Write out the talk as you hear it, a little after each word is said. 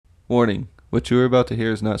Warning, what you are about to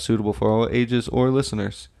hear is not suitable for all ages or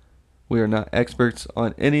listeners. We are not experts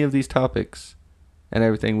on any of these topics, and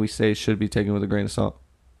everything we say should be taken with a grain of salt.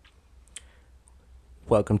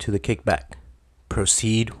 Welcome to the kickback.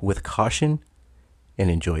 Proceed with caution and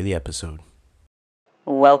enjoy the episode.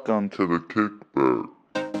 Welcome to the kickback.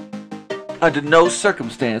 Under no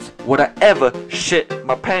circumstance would I ever shit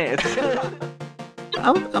my pants.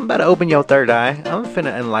 I'm about to open your third eye. I'm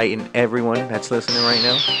finna enlighten everyone that's listening right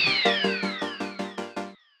now.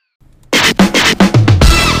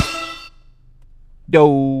 Yo,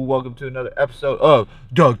 welcome to another episode of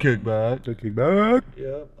The Kickback. The kickback.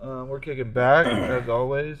 Yep, we're kicking back as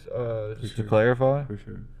always. Just to clarify, For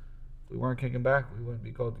sure. if we weren't kicking back, we wouldn't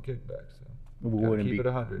be called The Kickback. So We gotta wouldn't keep be.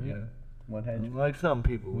 it 100. Yeah. Yeah, 100. like some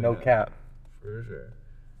people. No cap. For sure.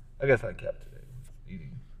 I guess I capped today.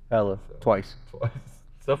 Eating Hella. So. Twice.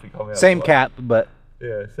 Sophie called me out Same twice. cap, but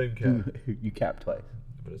Yeah, same cap. you capped twice.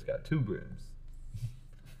 But it's got 2 brims.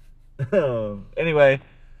 Anyway,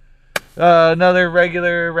 another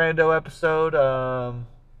regular rando episode.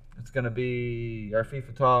 It's gonna be our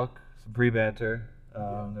FIFA talk, some pre-banter.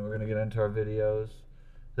 Then we're gonna get into our videos.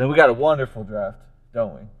 Then we got a wonderful draft,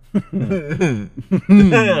 don't we?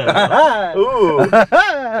 Ooh,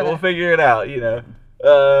 we'll figure it out, you know.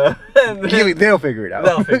 They'll figure it out.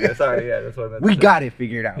 They'll figure it. Sorry, yeah, that's what I meant. We got it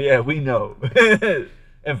figured out. Yeah, we know.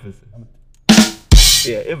 Emphasis.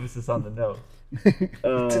 Yeah, emphasis on the no.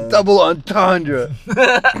 It's a double entendre.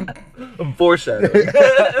 I'm foreshadowing.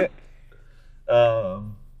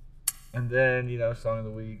 And then, you know, song of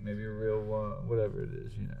the week, maybe a real one, whatever it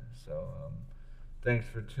is, you know. So, thanks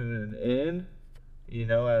for tuning in. You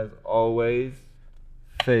know, as always,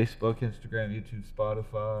 Facebook, Instagram, YouTube,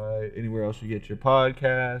 Spotify, anywhere else you get your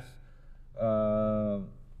podcasts.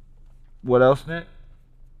 What else, Nick?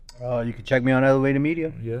 You can check me on Elevated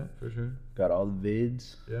Media. Yeah, for sure. Got all the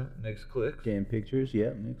vids. Yeah, next click. Getting pictures.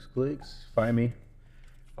 Yep, next clicks. Find me.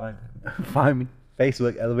 Fine. Find me.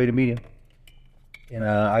 Facebook, Elevated Media. And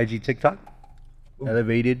IG, TikTok, Ooh.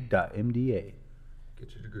 elevated.mda.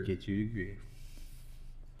 Get your degree. Get your degree.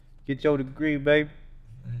 Get your degree, babe.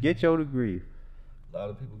 Get your degree. A lot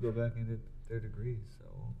of people go back and get their degrees, so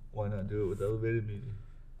why not do it with Elevated Media?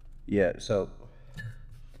 Yeah, so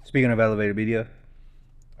speaking of Elevated Media,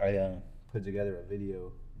 I put together a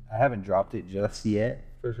video. I haven't dropped it just yet.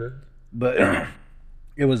 For sure. But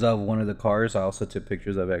it was of one of the cars. I also took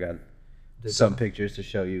pictures of it. I got some pictures to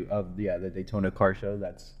show you of the Daytona car show.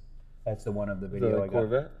 That's the one of the video. Is that I like got.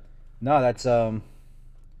 Corvette? No, that's I'm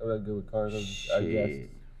not good with cars. I guess. shit.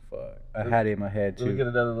 Fuck. I had it in my head Let me too. get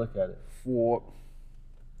another look at it.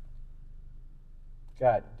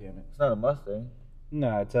 God damn it. It's not a Mustang.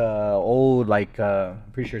 No, it's old I'm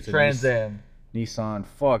pretty sure it's a Trans Am. Nissan.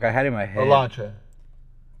 Fuck, I had it in my head. Elantra.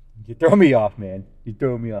 You throw me off, man. You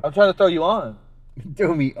throw me off. I'm trying to throw you on. You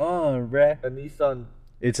throw me on, bruh. A Nissan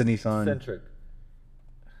It's a Nissan. Centric.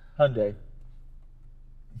 Hyundai.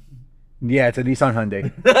 Yeah, it's a Nissan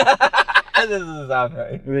Hyundai. That doesn't sound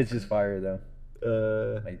right. It's just fire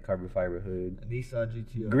though. Like carbon fiber hood. a Nissan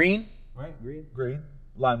GTO. Green? Right? Green.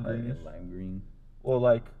 Lime green. Yeah, lime green. Well,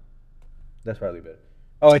 like, That's probably better.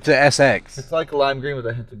 Oh, it's a SX. it's like a lime green with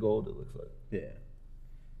a hint of gold, it looks like. Yeah.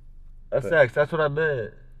 SX, that's what I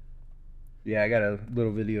meant. Yeah, I got a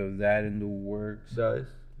little video of that in the works. Guys,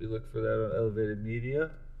 you look for that on Elevated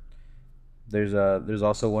Media. There's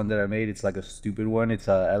also one that I made. It's like a stupid one. It's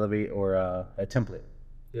a template.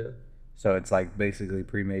 Yeah. So it's like basically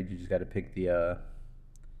pre-made. You just got to pick the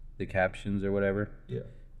captions or whatever. Yeah.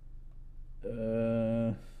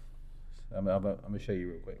 I'm gonna show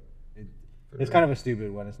you real quick. It's kind of a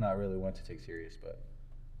stupid one. It's not really one to take serious, but.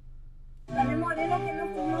 Dale moreno que no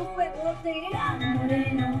fumo fuego te dale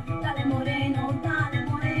moreno, dale moreno, dale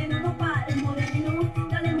moreno, no pares moreno,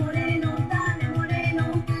 dale moreno, dale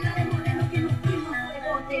moreno, dale moreno que no fumo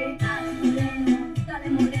fuego te dale moreno, dale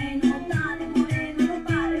moreno, dale moreno, no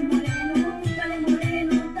pares moreno, dale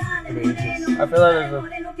moreno, dale moreno. I feel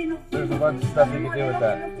like there's a bunch of stuff you can do with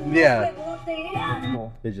that. Yeah. That's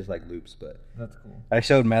cool. It's just like loops, but That's cool. I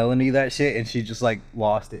showed Melanie that shit and she just like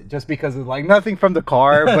lost it just because of like nothing from the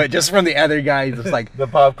car, but just from the other guy just like The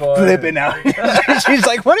popcorn. flipping out. She's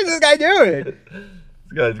like, "What is this guy doing?" This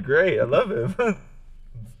guy's great. I love him. It's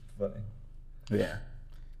funny. Yeah.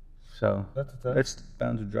 So That's what's up. it's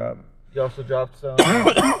bound to drop. You also dropped some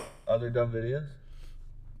other dumb videos.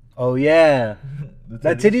 Oh yeah, The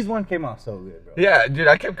that titties one came off so good, bro. Yeah, dude,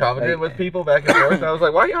 I kept commenting Like- with people back and forth. And I was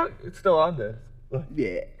like, why y'all it's still on this?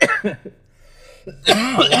 Yeah.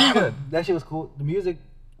 Good. That shit was cool. The music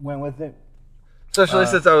went with it. Especially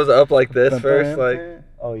since I was up like this first. Like,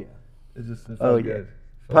 Oh yeah. it just felt Oh yeah. good.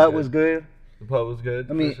 Felt Putt good. was good. The putt was good.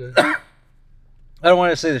 I mean, for sure. I don't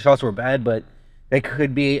want to say the shots were bad, but they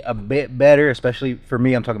could be a bit better, especially for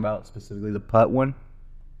me. I'm talking about specifically the putt one.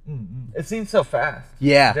 It seemed so fast.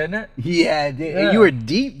 Yeah. Didn't it? Yeah, it did. Yeah. And you were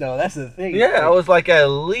deep, though. That's the thing. Yeah, I was like at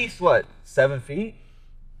least, 7 feet?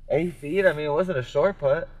 8 feet? I mean, it wasn't a short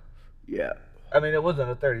putt. Yeah. I mean, it wasn't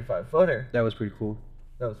a 35-footer. That was pretty cool.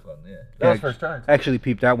 That was fun, yeah. That was first time. I actually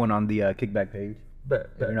peeped that one on the Kickback page. Bet.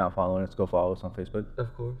 If you're not following us, go follow us on Facebook.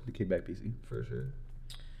 Of course. The Kickback PC. For sure.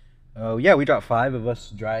 Oh, yeah, we dropped 5 of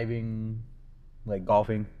us driving, like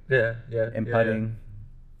golfing Yeah. and yeah, putting. Yeah.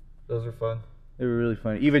 Those were fun. They were really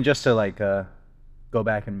fun. Even just to, like, go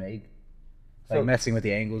back and make. Like, So- messing with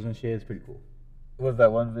the angles and shit. It's pretty cool. Was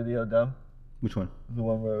that one video dumb? Which one? The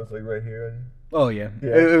one where it was like right here on you? Oh, yeah.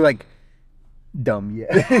 Yeah. It was like, dumb, yeah.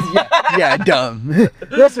 yeah, dumb.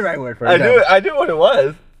 That's the right word for it. I knew what it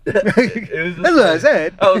was. It was just That's what I like-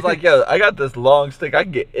 said. I was like, yo, I got this long stick. I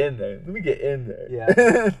can get in there. Let me get in there.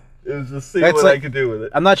 Yeah. It was just see That's what I like- could do with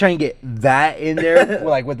it. I'm not trying to get that in there,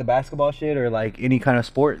 like with the basketball shit or like any kind of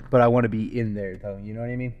sport, but I want to be in there, though. You know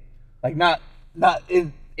what I mean? Like not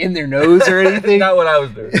in their nose or anything, Not what I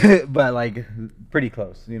was doing. but like pretty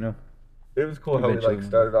close. You know? It was cool how we Eventually. like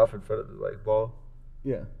started off in front of the like ball,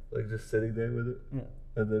 Yeah. like just sitting there with it, Yeah.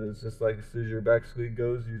 and then it's just like as soon as your back swing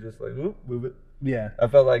goes, you just like whoop, move it. Yeah. I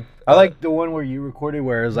felt like I like the one where you recorded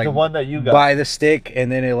where it was like the one that you got. by the stick,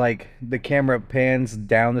 and then it like the camera pans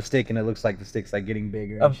down the stick, and it looks like the stick's like getting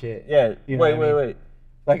bigger and shit. Yeah. You know wait, what I mean? wait.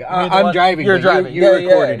 Like You mean the I'm one- driving. You're but driving. You yeah,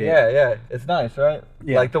 recorded it. Yeah. It's nice, right?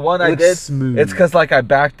 Yeah. Like the one It I looks did. smooth. It's because like I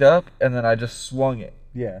backed up and then I just swung it.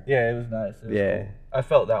 Yeah. Yeah, it was nice. It was Yeah. cool. I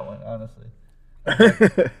felt that one honestly.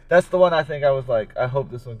 That's the one I think I was like, I hope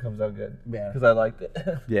this one comes out good. Yeah. Because I liked it.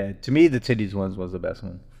 Yeah. To me, the titties ones was the best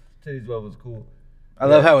one. Titties well was cool. I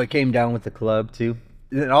love how it came down with the club too.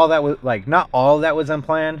 And all that was like not all that was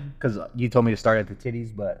unplanned because you told me to start at the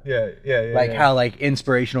titties, but Yeah. like how like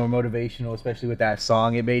inspirational or motivational, especially with that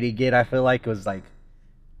song it made it get. I feel like it was like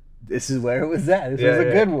this is where it was at. This was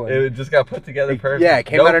a good one. It just got put together perfect. yeah, it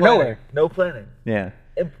came out of planning. nowhere. No planning. Yeah,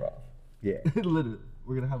 Improv. yeah. Literally.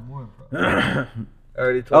 We're gonna have more improv. I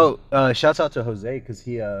already told Shouts out to Jose because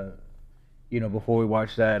he before we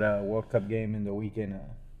watched that World Cup game in the weekend,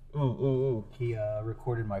 Ooh. he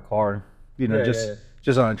recorded my car. Yeah,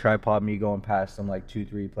 Just on a tripod, me going past them like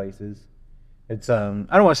 2-3 places. It's I don't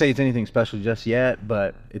want to say it's anything special just yet,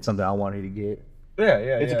 but it's something I wanted to get. Yeah.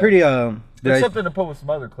 It's a pretty It's something to put with some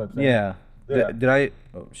other clips. In. Yeah. Yeah. Did I?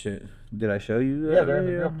 Oh shit! Did I show you that? Yeah, they're in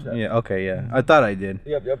the video? group chat. Yeah. Okay. Yeah. I thought I did.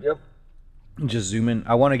 Yep. Just zoom in.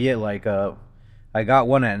 I want to get like I got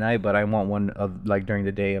one at night, but I want one of like during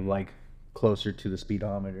the day of like closer to the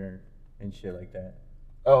speedometer and shit like that.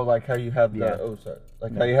 Oh, like how you have the Yeah.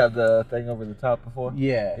 like how you have the thing over the top before.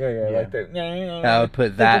 Yeah. Yeah. Like that. I would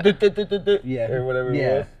put that. Yeah. Or whatever Yeah.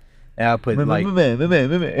 it was. And I'll put like Man.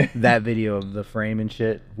 that video of the frame and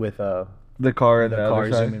shit with The car and the the car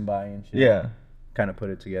other side. zooming by and shit. Yeah. Kind of put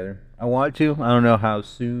it together. I want to. I don't know how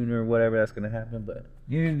soon or whatever that's gonna happen, but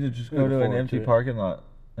You need to just go Looking to an forward empty to it. parking lot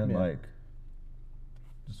and Yeah. like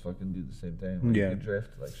just fucking do the same thing. Like, Yeah. You can drift,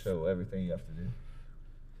 like show everything you have to do.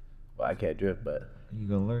 well, I can't drift. But You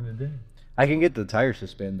gonna learn today. I can get the tires to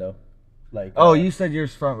spin though. Like Oh, you said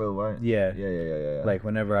yours front wheel, right? yeah. Yeah. Like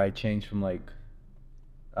whenever I change from like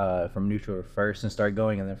from neutral to first and start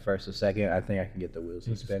going, and then first to second, I think I can get the wheels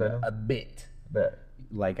You to can spin spin 'em? a bit. Bet.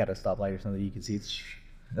 Like at a stoplight or something, you can see it's.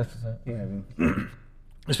 That's what's up. You know what I mean?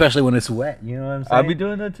 Especially when it's wet. You know what I'm saying? I'll be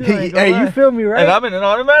doing that too. I ain't gonna Hey, lie. you feel me, right? And I'm in an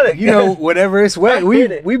automatic. You know, whenever it's wet, I we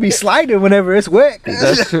get it. we be sliding whenever it's wet.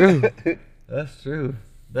 That's true. That's true.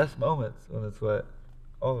 Best moments when it's wet.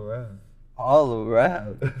 All around. All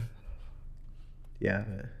around. Yeah.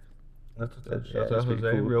 That's what's up. Yeah, Shout out that's pretty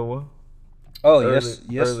Jose, cool. real one. Oh Early-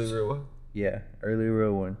 yes. Early real one. Yeah, early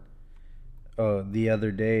real one. Oh, the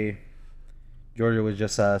other day, Georgia was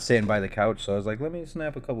just sitting by the couch, so I was like, let me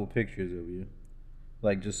snap a couple pictures of you.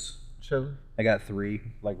 Like, just, Chilling. I got 3,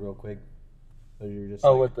 like, real quick. So you're just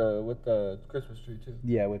Oh, like, with the Christmas tree too.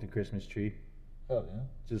 yeah, with the Christmas tree. Hell yeah.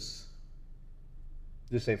 Just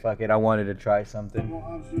say, fuck it, I wanted to try something.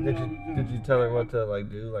 Did you tell her what to like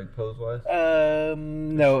do, like pose wise?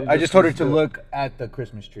 No, Just- I just told her just to do it. look at the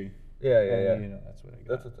Christmas tree. Yeah. And, you know, that's what I got.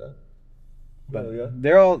 That's what's up. But Hell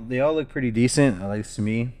yeah. they all look pretty decent, at least to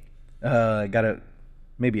me. I gotta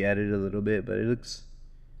maybe edit it a little bit, but it looks.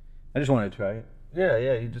 I just want to try it Yeah.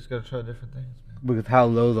 You just gotta try different things, man. with how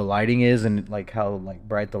low the lighting is and like how like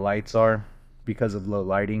bright the lights are because of low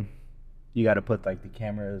lighting. You got to put like the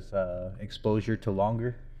camera's exposure to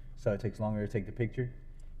longer, so it takes longer to take the picture.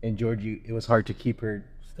 And Georgie, it was hard to keep her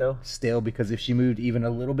Still. still because if she moved even a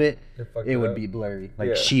little bit, It fucked it it would up. be blurry. Like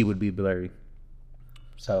Yeah. she would be blurry.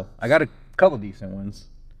 So I got a couple decent ones.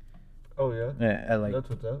 Oh yeah. Yeah, That's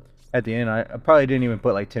what's up. at the end, I probably didn't even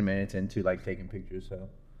put like 10 minutes into like taking pictures. So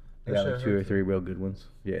I That got shit like 2 or hurts. 3 real good ones.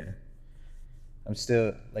 Yeah. I'm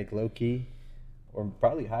still like low key, or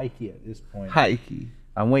probably high key at this point. Hikey.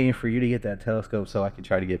 I'm waiting for you to get that telescope so I can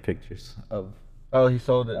try to get pictures of. Oh, he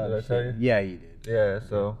sold it. of Did I tell you? shit. Yeah, you did. Yeah.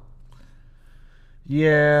 So.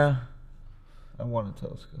 Yeah. I want a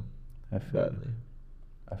telescope I feel badly. you.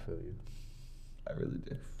 I feel you. I really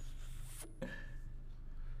do.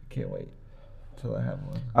 Can't wait till I have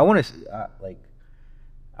one. I want to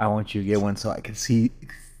I want you to get one so I can see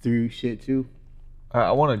through shit too.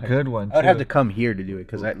 I want a good one. I would have too. to come here to do it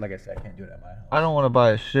because, like I said, I can't do it at my house. I don't want to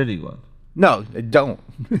buy a shitty one. No, don't.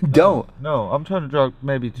 Don't. No, I'm trying to drop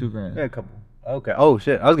maybe $2,000. Yeah, a couple. Okay. Oh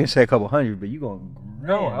shit. I was gonna say a couple hundred, but you going?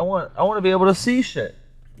 No, I want to be able to see shit.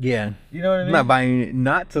 Yeah. You know what I I'm mean? not buying it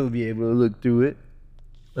not to be able to look through it.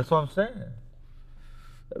 That's what I'm saying.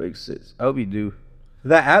 That makes sense. I hope you do.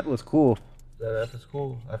 That app was cool. That app is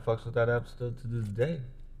cool. I fucks with that app still to this day.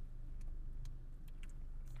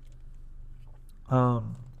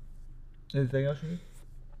 Anything else you need?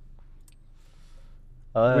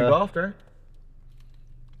 We golfed, right?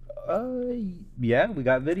 Yeah, we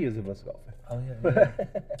got videos of us golfing. Oh yeah.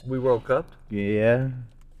 We World Cup. Yeah.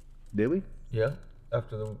 Did we? Yeah.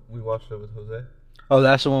 After we watched it with Jose. Oh,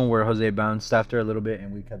 that's the one where Jose bounced after a little bit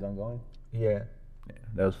and we kept on going. Yeah. Yeah,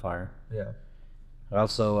 that was fire. Yeah.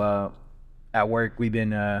 Also, at work we've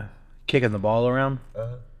been kicking the ball around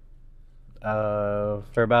for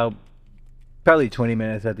about probably 20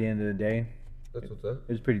 minutes at the end of the day. That's what's up.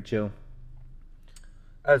 It was pretty chill.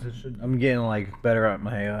 As it should be. I'm getting like better at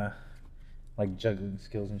my like juggling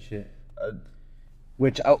skills and shit.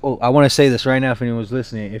 Which I want to say this right now if anyone's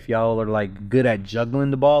listening. If y'all are like good at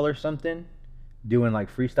juggling the ball or something, doing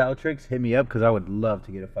like freestyle tricks, hit me up because I would love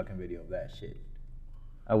to get a fucking video of that shit.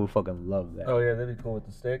 I would fucking love that. Oh yeah, that'd be cool with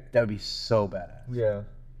the stick. That would be so badass. Yeah.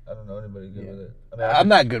 I don't know anybody good with it. I mean, I'm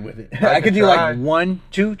not good with it. I could do try. like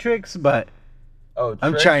 1-2 tricks, but Oh,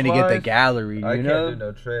 I'm trying to get the tricks-wise, gallery, you I know? can't do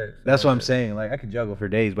no tricks. That's no what I'm shit. saying. Like I could juggle for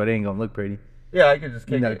days, but it ain't gonna look pretty. Yeah, I could just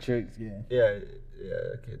kick No it. tricks, yeah. Yeah,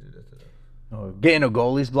 I can't do that today. Oh, getting a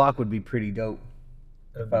goalie's block would be pretty dope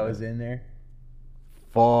if I was in there.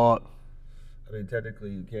 Fuck. I mean, technically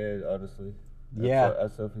you can, honestly. Yeah.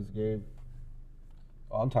 At Sophie's game.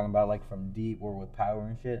 Oh, I'm talking about like from deep or with power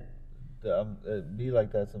and shit. It'd be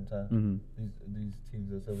like that sometimes. Mm-hmm. These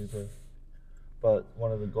teams that Sophie plays. But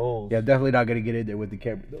one of the goals. Yeah, definitely not gonna get in there with the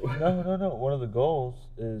camera though. No. One of the goals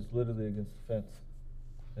is literally against the fence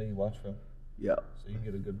that you watch from. Yeah. So you can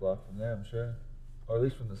get a good block from there, I'm sure. Or at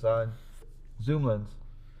least from the side. Zoom lens.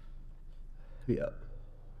 Yeah.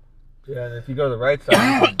 Yeah, and if you go to the right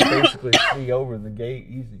side, you can basically see over the gate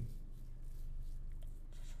easy.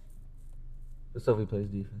 But Sophie plays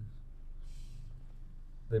defense.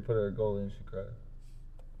 They put her a goal in, she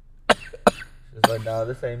cried. She's like, nah,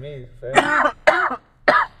 this ain't me, fam.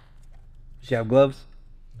 She have gloves?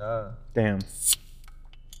 Nah. Damn.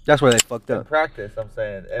 That's where they fucked In up. practice, I'm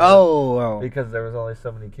saying. And Oh. because there was only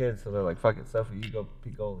so many kids, so they're like, fuck it, Sophie, you go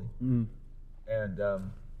be goalie. Mm. And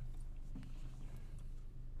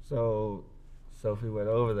so Sophie went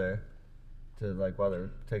over there to like while they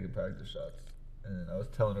were taking practice shots, and I was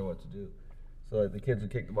telling her what to do. So like the kids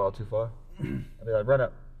would kick the ball too far, I'd be like, run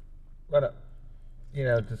up, you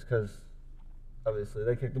know, just because obviously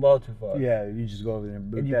they kicked the ball too far. Yeah, you just go over there and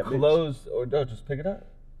boot And you that bitch. close or don't just pick it up.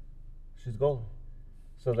 She's goalie.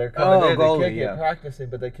 So they're coming in, goalie, they kick yeah. it, practicing,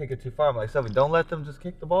 but they kick it too far. I'm like, Sophie, don't let them just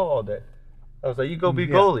kick the ball all day. I was like, you go be Yeah,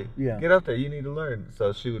 goalie. yeah. Get up there. You need to learn.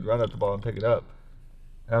 So she would run up the ball and pick it up.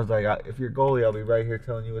 And I was like, if you're goalie, I'll be right here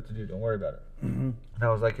telling you what to do. Don't worry about it. Mm-hmm. And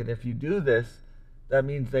I was like, and if you do this, that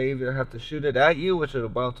means they either have to shoot it at you, which it'll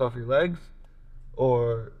bounce off your legs,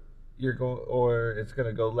 or or it's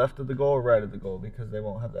gonna go left of the goal or right of the goal because they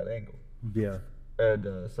won't have that angle. Yeah. And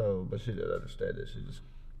but she didn't understand it.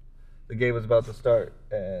 The game was about to start,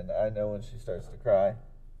 and I know when she starts to cry,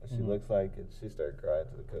 what she looks like, and she started crying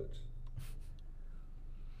to the coach.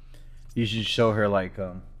 You should show her like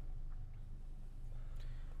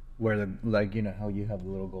where the like you know how you have the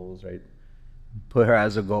little goals, right? Put her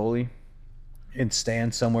as a goalie and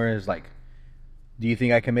stand somewhere as like, do you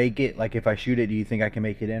think I can make it? Like if I shoot it, do you think I can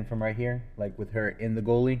make it in from right here? Like with her in the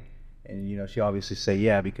goalie, and you know she obviously say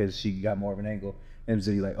yeah because she got more of an angle, and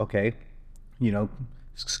so you're like okay, you know,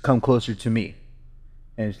 come closer to me,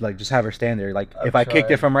 and it's like just have her stand there. Like if I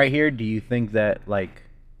kicked it from right here, do you think that like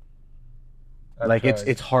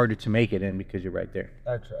it's harder to make it in because you're right there?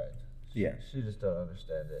 I tried. Yeah. She just don't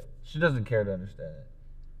understand it. She doesn't care to understand it,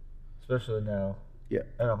 especially now. Yeah.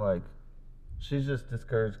 And I'm like, she's just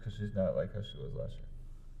discouraged because she's not like how she was last year.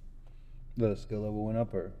 The skill level went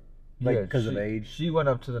up, or like because of age? She went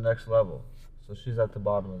up to the next level, so she's at the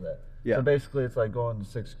bottom of that. Yeah. So basically, it's like going to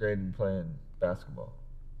 6th grade and playing basketball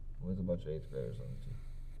with a bunch of 8th graders on the team.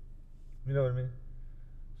 You know what I mean?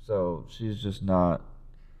 So she's just not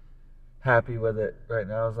happy with it right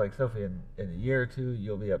now. It's like, Sophie, in a year or two,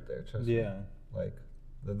 you'll be up there. Trust me. Yeah. Like,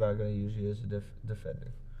 they're not going to use you as a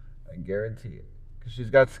defender. I guarantee it. Because she's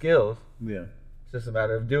got skills. Yeah. It's just a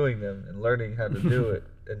matter of doing them and learning how to do it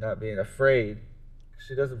and not being afraid.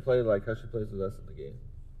 She doesn't play like how she plays with us in the game.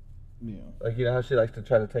 Yeah. Like, you know how she likes to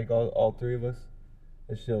try to take all three of us?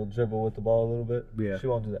 And she'll dribble with the ball a little bit? Yeah. She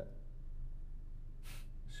won't do that.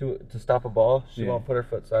 To stop a ball, she won't put her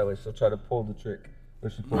foot sideways. She'll try to pull the trick where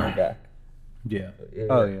she pulls it back. Yeah. Yeah.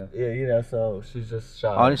 Oh, yeah. Yeah, you know, so she's just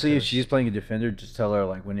shy. Honestly, if she's playing a defender, just tell her,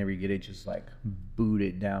 like, whenever you get it, just, like, boot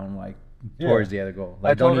it down, like, towards the other goal.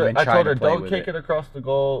 Like, don't even try to play with it. I told her, don't kick it across the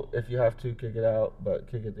goal. If you have to, kick it out,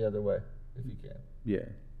 but kick it the other way if you can. Yeah.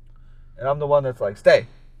 And I'm the one that's like, stay.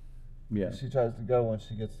 Yeah. She tries to go when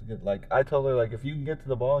she gets to get, like, I told her, like, if you can get to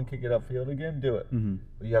the ball and kick it upfield again, do it. Mm-hmm.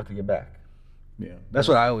 But you have to get back. Yeah. That's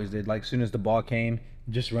what I always did. Like, as soon as the ball came,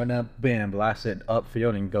 just run up, bam, blast it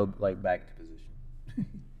upfield and go, like, back to position.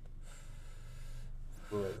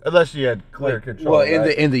 Unless you had clear control. Well,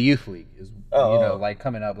 in the youth league is, like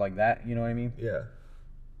coming up like that, you know what I mean? Yeah.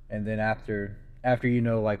 And then after you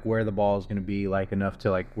know, like, where the ball is going to be, like, enough to,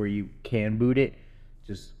 like, where you can boot it,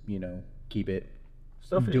 just, you know, keep it.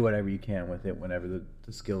 Sophie. Do whatever you can with it whenever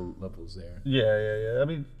the skill level's there. Yeah. I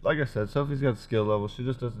mean, like I said, Sophie's got skill level. She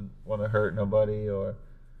just doesn't want to hurt nobody, or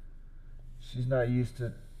she's not used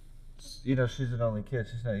to, you know, she's an only kid.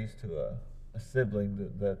 She's not used to a sibling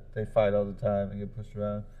that they fight all the time and get pushed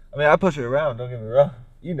around. I mean, I push her around, don't get me wrong.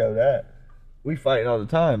 You know that. We fight all the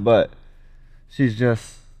time, but she's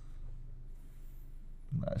just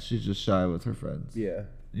shy with her friends. Yeah.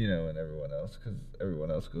 You know, and everyone else, because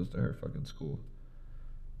everyone else goes to her fucking school.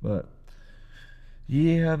 But,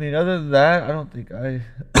 yeah, I mean, other than that, I don't think I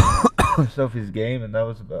Sophie's game, and that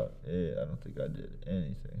was about it. I don't think I did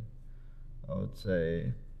anything. I would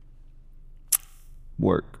say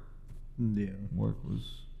work. Yeah. Work was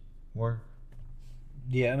work.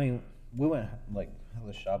 Yeah, I mean, we went, like,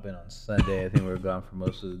 hella shopping on Sunday. I think we were gone for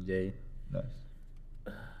most of the day.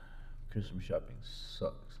 Nice. Christmas shopping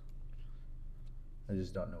sucks. I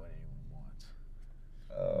just don't know what anyone wants.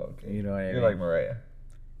 Oh, okay. You know what I mean? You're like Mariah.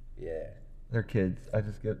 Yeah. They're kids. I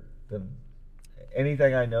just get them.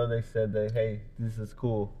 Anything I know, they said, hey, this is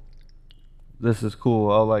cool. This is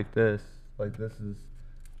cool. I'll like this. Like, this is...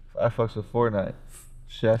 I fucks with Fortnite.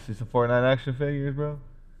 Should I see some Fortnite action figures, bro?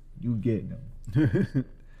 You get them.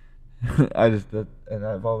 And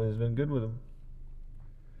I've always been good with them.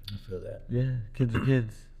 I feel that. Yeah, kids are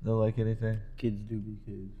kids. They'll like anything. Kids do be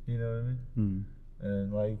kids. You know what I mean?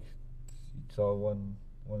 And, like, you saw one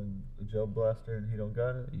a gel blaster and he don't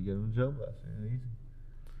got it, you get him a gel blaster. Easy.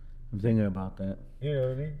 I'm thinking about that. You know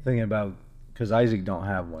what I mean? Thinking about, because Isaac don't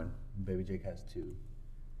have one. Baby Jake has two.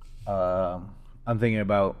 I'm thinking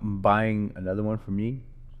about buying another one for me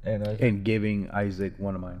and giving Isaac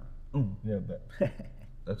one of mine. Yeah, bet.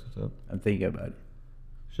 That's what's up. I'm thinking about it.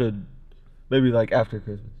 Should maybe like after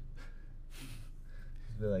Christmas.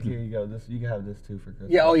 Be like, here you go. This you can have this too for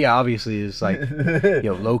Christmas. Yeah. Oh yeah. Obviously, it's like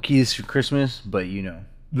low key is for Christmas, but you know.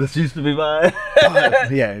 This used to be mine.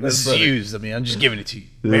 Yeah, this is used. I mean, I'm just giving it to you.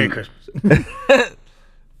 Merry Christmas.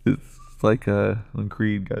 It's like when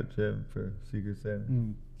Creed got Jim for Secret Santa.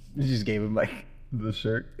 You just gave him like the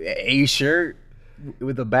shirt, a shirt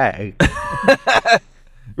with a bag.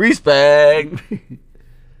 Respect. I'm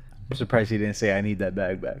surprised he didn't say I need that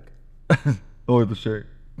bag back. Or the shirt.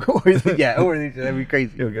 Or the shirt. That'd be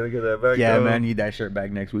crazy. Yo, gotta get that back. Yeah, man, I need that shirt back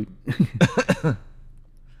next week. That's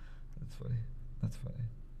funny.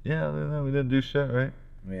 Yeah, other than that, we didn't do shit, right?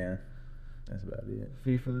 Yeah, that's about it.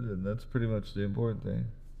 FIFA, and that's pretty much the important thing.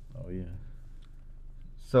 Oh, yeah.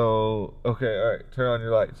 So, okay, alright, turn on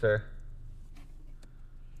your light, sir.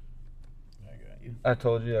 I got you. I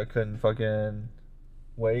told you I couldn't fucking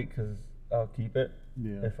wait, because I'll keep it.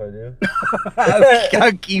 Yeah. If I do.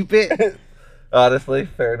 I'll keep it. Honestly,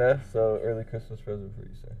 fair enough. So, early Christmas present for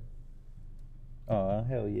you, sir. Oh,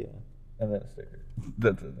 hell yeah. And then a sticker.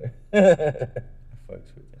 That's in there.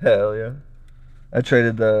 Hell yeah. I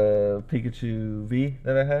traded the Pikachu V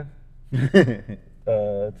that I had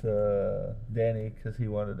to Danny because he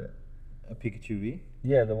wanted it. A Pikachu V?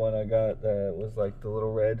 Yeah, the one I got that was like the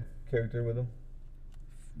little red character with him.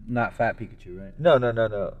 Not Fat Pikachu, right? No.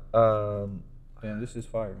 Man, this is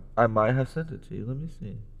fire. I might have sent it to you. Let me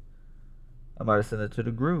see. I might have sent it to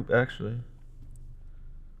the group, actually.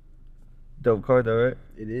 Dope card though, right?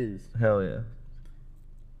 It is. Hell yeah.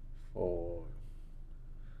 Oh,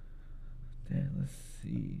 Damn, let's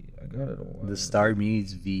see. I got it all. the Star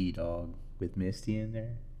Meets V, dog, with Misty in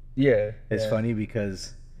there. Yeah. It's yeah. funny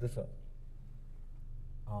because This one.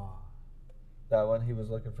 Oh. That one, he was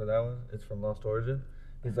looking for that one. It's from Lost Origin.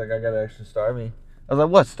 He's like, I got an extra Star Me. I was like,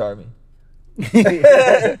 what Star Me?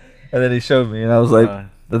 And then he showed me, and I was like,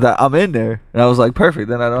 I'm in there. And I was like, perfect.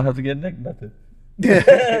 Then I don't have to get Nick nothing.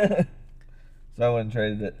 So I went and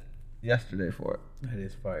traded it yesterday for it. that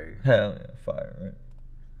is fire. Hell yeah, fire, right?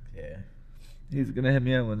 Yeah. He's gonna hit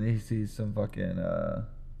me up when he sees some fucking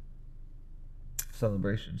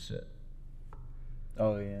celebration shit.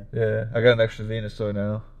 Oh yeah. Yeah, I got an extra Venusaur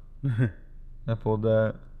now. I pulled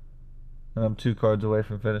that. And I'm 2 cards away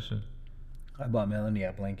from finishing. I bought Melanie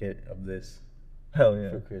a blanket of this Hell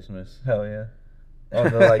yeah. for Christmas. Hell yeah. On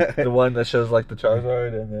the like the one that shows like the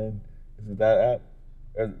Charizard, and then is it that app?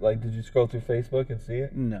 Or like, did you scroll through Facebook and see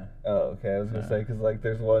it? No. Oh, okay. I was gonna say because like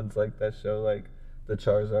there's ones like that show like the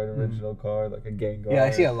Charizard original card, like a Gengar. Yeah,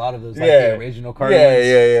 I see a lot of those, like the original card ones.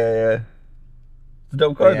 Yeah. It's a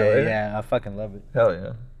dope card though, right? Yeah, I fucking love it. Hell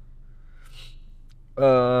yeah.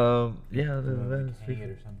 Yeah. Other than that, it's Hang it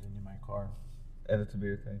or something in my car. and it's a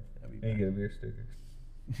beer thing. And you get a beer sticker.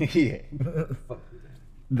 Yeah.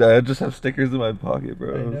 I just have stickers in my pocket,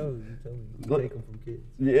 bro. I know. You told me. You take them from kids.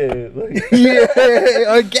 Yeah, like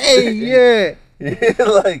Yeah. Okay. Yeah. yeah,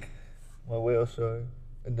 like my whale shark,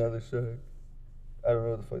 another shark. I don't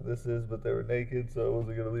know what the fuck this is, but they were naked, so I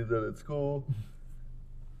wasn't gonna leave that at school.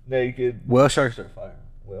 Naked. Whale sharks are fire.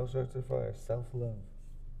 Whale sharks are fire. Self love.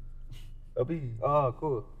 A bee. Oh,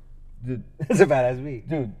 cool. Dude, That's a badass bee.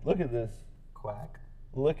 dude, look at this. Quack.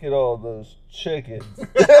 Look at all those chickens.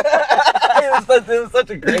 It was such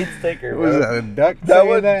a great sticker, bro. Was that a duck? That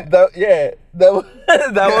one, yeah, that one,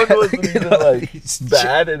 that one wasn't Look at even all like these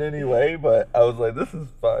bad in any way, but I was like, this is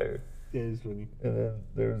fire. Yeah, it's funny. And then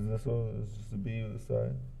there was this one. It was just a bee with a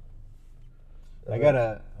sign. I got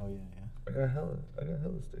a. Oh yeah. I got hella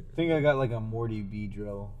stickers. I think I got like a Morty bee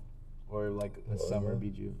drill, or like a Oh, summer yeah. bee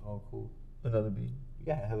drill. Oh, cool. Another bee. You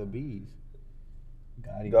got hella bees.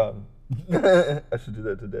 Got it. Got him. I should do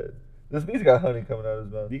that to Dad. This bee's got honey coming out of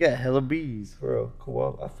his mouth. You got hella bees. For real.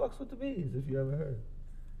 Koala. I fucks with the bees, if you haven't heard.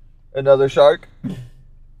 Another shark.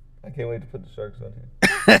 I can't wait to put the sharks on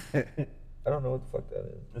here. I don't know what the fuck that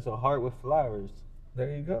is. It's a heart with flowers.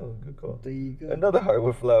 There you go. Good call. There you go. Another heart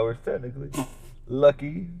with flowers, technically.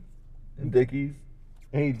 Lucky and Dickies.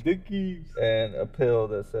 Hey, Dickies. And a pill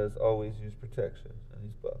that says always use protection. And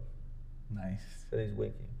he's buff. Nice. And he's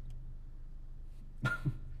winking.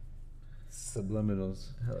 Subliminals.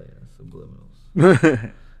 Hell yeah,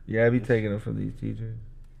 subliminals. Yeah, I be taking them from these teachers.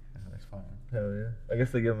 That's fine. Hell yeah. I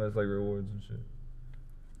guess they give them as like rewards and shit.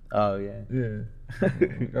 Oh yeah.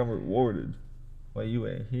 Yeah. I'm rewarded. Why you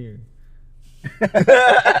ain't here?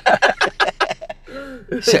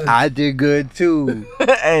 Shit, I did good too.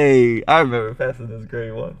 Hey, I remember passing this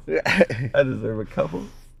grade once. I deserve a couple.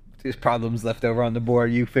 There's problems left over on the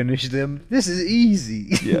board. You finish them. This is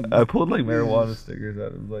easy. Yeah, I pulled like marijuana stickers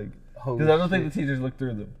out of like, because I don't think the teachers look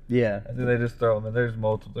through them. Yeah. I think they just throw them, and there's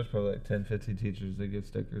multiple. There's probably like 10, 15 teachers that get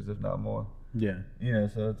stickers, if not more. Yeah. You know,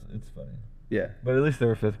 so it's funny. Yeah. But at least they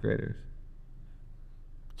were 5th graders.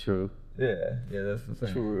 True. Yeah, that's the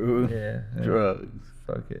thing. True. Yeah. Drugs.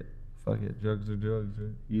 Fuck it. Drugs are drugs,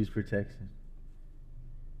 right? Use protection.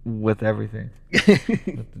 With everything.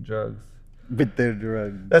 With the drugs. With their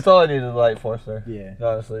drugs. That's all I needed the light for, sir. Yeah.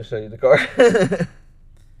 Honestly, to show you the car. That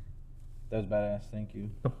was badass. Thank you.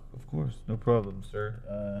 Of course, no problem,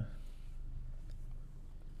 sir.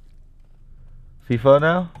 FIFA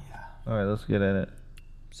now? Yeah. All right, let's get in it.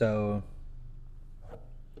 So,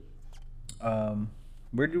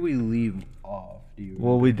 where did we leave off? Do you?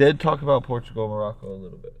 Well, we did talk about Portugal, Morocco a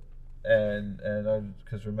little bit, and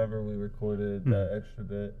because remember we recorded that extra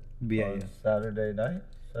bit on Saturday night,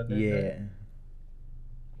 Sunday night.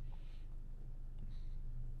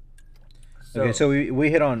 So, Okay, so we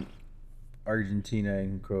hit on Argentina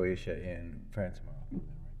and Croatia and France and Morocco.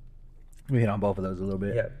 We hit on both of those a little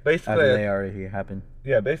bit. yeah, basically, After they already happened.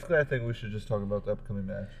 basically, I think we should just talk about the upcoming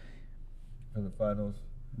match for the finals.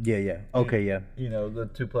 Yeah. Okay, yeah. You know, the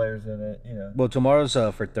 2 players in it. You know, Well, tomorrow's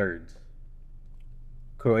for thirds.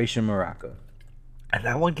 Croatia and Morocco. and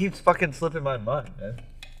that one keeps fucking slipping my mind, man.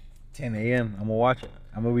 10 a.m. I'm gonna watch it.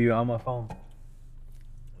 I'm gonna be on my phone.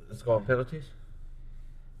 Let's go on penalties.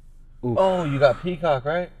 Oof. Oh, you got Peacock,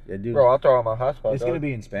 right? Yeah, dude. Bro, I'll throw on my hotspot. It's dog. gonna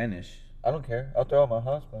be in Spanish. I don't care. I'll throw on my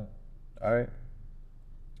hotspot. All right.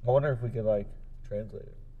 I wonder if we could like translate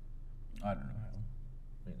it. I don't know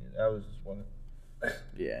how. I was just wondering.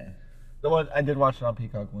 Yeah. The one I did watch it on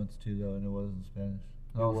Peacock once too, though, and it was in Spanish.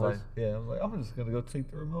 I was like, yeah, I was like, I'm just gonna go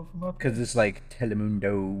take the remote from my. Because it's like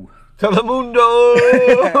Telemundo. Telemundo.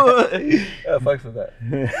 Yeah, fucks with that.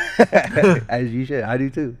 As you should. I do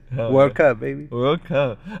too. Hell World yeah. Cup, baby. World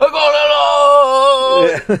Cup.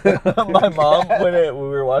 My mom, when we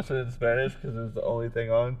were watching it in Spanish, because it was the only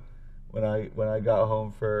thing on when I got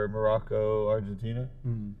home for Morocco, Argentina,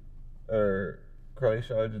 or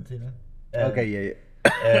Croatia, Argentina. And, Okay,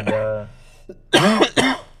 yeah.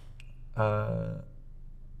 And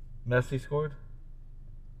Messi scored.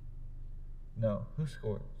 No, who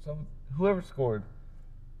scored? Whoever scored.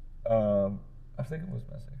 I think it was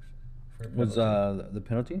Messi. Actually, Was the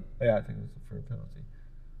penalty? Yeah, I think it was for a penalty.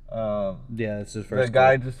 Yeah, that's his first. The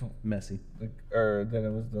guy goal. just, Messi. or then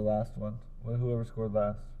it was the last one. Whoever scored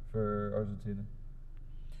last for Argentina.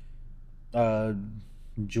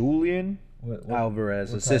 Julian What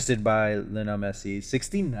Alvarez, assisted by Lionel Messi,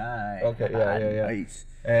 69. Okay, yeah. Nice.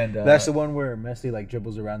 And That's the one where Messi like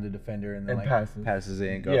dribbles around the defender and then and like passes. it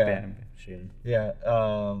and go Yeah. bam. Shit. Yeah,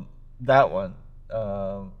 that one.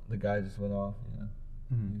 The guy just went off,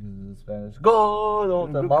 because of the Spanish. Go!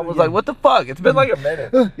 The mom was like, "What the fuck? It's been like a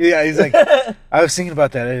minute." Yeah, he's like, I was thinking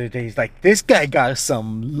about that the other day. He's like, this guy got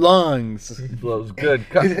some lungs. He blows good.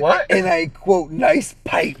 What? And I quote, nice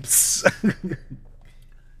pipes.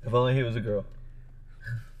 If only he was a girl.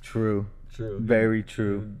 True. True. Very He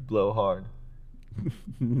true. would blow hard.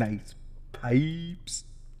 Nice pipes.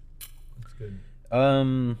 That's good.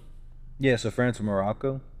 Yeah, so France and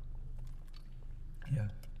Morocco. Yeah.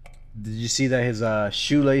 Did you see that his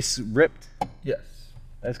shoelace ripped? Yes.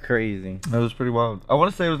 That's crazy. That was pretty wild. I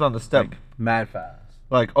want to say it was on the step. Like, mad fast.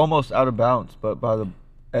 Like almost out of bounds, but by the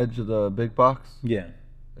edge of the big box Yeah.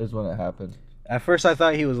 is when it happened. At first, I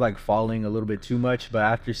thought he was like falling a little bit too much, but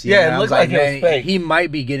after seeing Yeah, that, it I was looked like it was man, fake. he might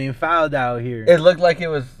be getting fouled out here. It looked like it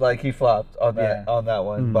was like he flopped on that Yeah. on that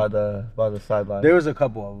one by the sideline. There was a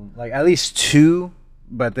couple of them, like at least two,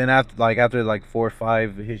 but then after 4 or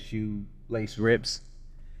 5, his shoelace rips.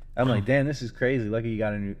 I'm like, damn, this is crazy. Lucky you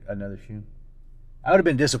got another shoe. I would have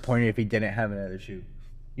been disappointed if he didn't have another shoe.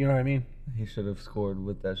 You know what I mean? He should have scored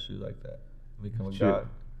with that shoe like that. Become a Should. god.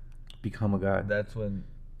 Become a god. That's when,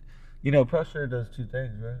 pressure does two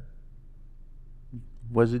things, right?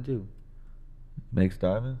 What does it do? Makes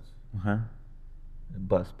diamonds Huh? and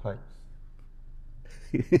busts pipes.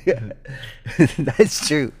 That's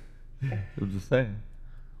true. I'm just saying.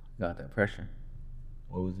 Got that pressure.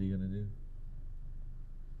 What was he gonna do?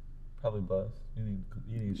 Probably bust.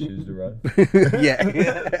 You need shoes to run.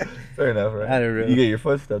 Yeah. Fair enough, right? I don't know. You get your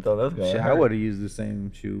foot stepped on. That's going. Shit, I would have used the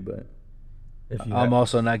same shoe, but If you I'm had-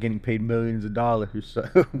 also not getting paid millions of dollars, so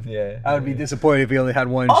Yeah. I would be disappointed if he only had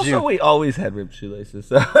one Also, shoe. we always had ripped shoelaces.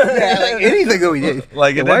 So. Yeah, like anything that we did.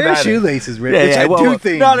 Like, it why didn't are matter. shoelaces ripped? Yeah, Bitch, yeah, I well, do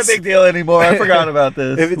things. Not a big deal anymore. I forgot about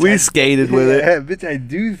this. If it's- We skated with it. Yeah, bitch, I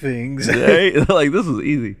do things. Right? Like, this was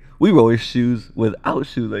easy. We wore shoes without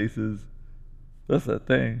shoelaces. That's the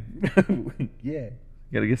thing. Yeah. You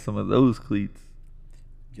gotta get some of those cleats.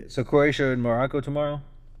 So Croatia and Morocco tomorrow.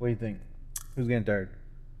 What do you think? Who's getting third?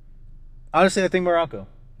 Honestly, I think Morocco.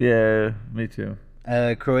 Yeah, me too.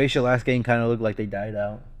 Croatia last game kind of looked like they died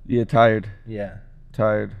out. Yeah, tired. Yeah.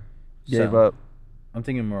 Tired. Gave So, up. I'm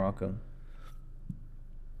thinking Morocco.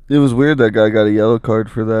 It was weird that guy got a yellow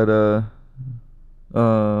card for that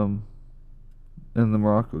in the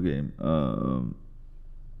Morocco game.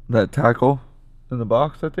 That tackle in the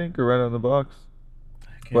box, I think, or right on the box.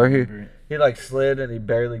 I can't Where remember it. he like slid and he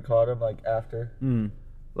barely caught him like after. Mm.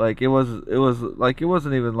 Like it was like it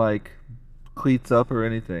wasn't even like cleats up or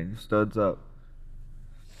anything, studs up.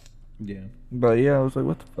 Yeah. But yeah, I was like,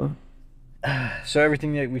 what the fuck? So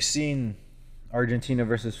everything that we've seen, Argentina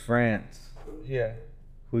versus France. Yeah.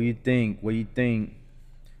 Who you think? What do you think?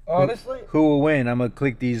 Honestly, Who will win? I'm gonna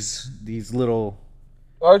click these little.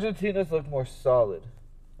 Argentina's looked more solid.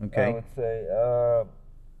 I Okay. would say.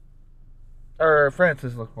 Or France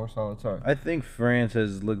has looked more solid. Sorry. I think France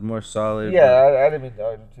has looked more solid. Yeah, I didn't mean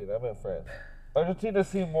Argentina. I meant France. Argentina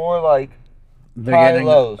seemed more like They're high getting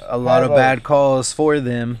lows. a lot High of lows. bad calls for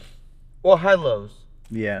them. high lows.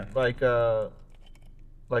 Yeah. Like the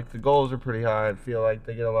goals are pretty high. I feel like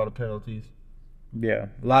they get a lot of penalties. Yeah.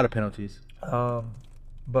 A lot of penalties.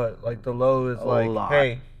 But like the low is A like, lot.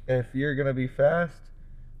 hey, if you're gonna be fast,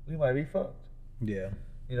 we might be fucked. Yeah.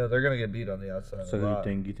 They're gonna get beat on the outside. So a who you lot.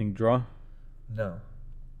 think? You think draw? No.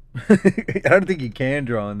 I don't think you can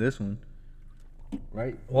draw on this one.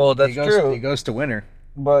 Right? Well, that's true. It goes to winner.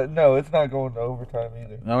 But no, it's not going to overtime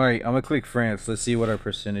either. All right, I'm gonna click France. Let's see what our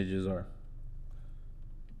percentages are.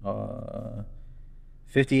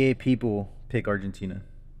 58 people pick Argentina.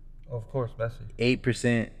 Of course, Messi.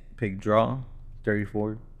 8% pick draw.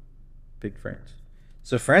 34 pick France.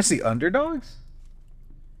 So France the underdogs?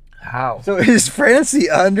 How? So is France the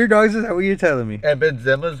underdogs? Is that what you're telling me? And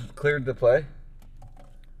Benzema's cleared to play?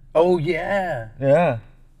 Oh yeah. Yeah.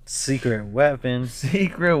 Secret weapon.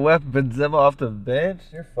 Secret weapon. Benzema off the bench?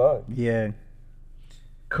 You're fucked. Yeah.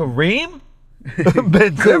 Kareem?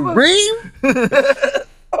 Benzema? Kareem?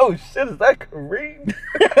 Oh shit, is that Kareem?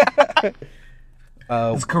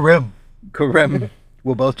 It's Kareem. Kareem.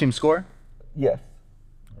 Will both teams score? Yes.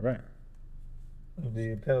 All right. It'll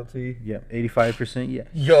be a penalty. Yeah, 85%. Yeah.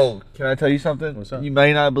 Yo, can I tell you something? What's up? You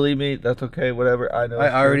may not believe me. That's okay. Whatever. I know. I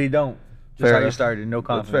it's true. already don't. Just Fair how you enough. started. No That's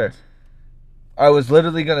confidence. fair. I was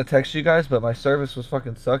literally gonna text you guys, but my service was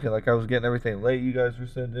fucking sucking. Like I was getting everything late. You guys were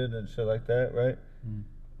sending and shit like that, right?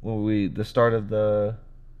 When the start of the,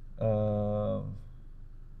 what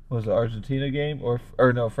was it, Argentina game or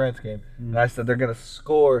no, France game? And I said they're gonna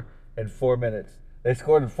score in 4 minutes. They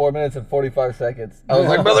scored in 4 minutes and 45 seconds. I was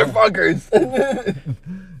like, motherfuckers!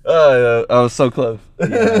 I was so close.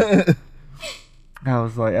 Yeah. I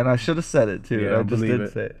was like, and I should have said it too. Yeah, and I I just believe didn't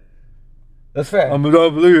it. say it. That's fair. I don't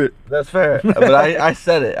believe it. That's fair. But I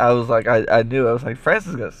said it. I was like, I knew. I was like, France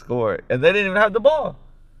is gonna score, and they didn't even have the ball.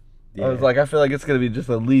 Yeah. I was like, I feel like it's gonna be just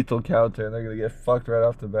a lethal counter, and they're gonna get fucked right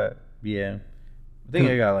off the bat. Yeah. I think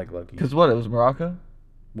I got like lucky. Cause what? It was Morocco.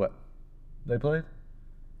 What? They played.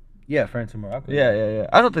 Yeah, France and Morocco. Yeah.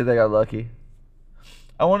 I don't think they got lucky.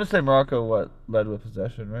 I want to say Morocco led with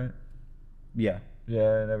possession, right? Yeah.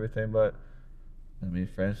 Yeah, and everything, but I mean,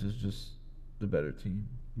 France is just the better team.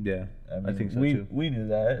 Yeah. I think so we too. we knew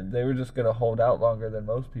that they were just gonna hold out longer than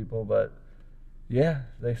most people, but yeah,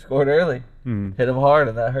 they scored early, hit them hard,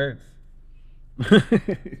 and that hurts.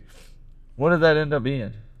 What did that end up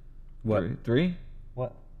being? What? Three?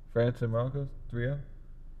 What? France and Morocco 3-0.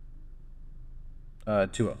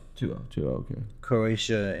 2-0. 2-0. Okay.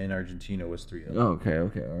 Croatia and Argentina was 3-0. Okay. All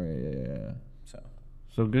right. Yeah.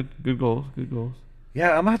 So good goals. Yeah,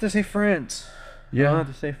 I'm gonna have to say France. Yeah. I'm gonna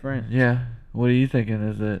have to say France. Yeah. What are you thinking?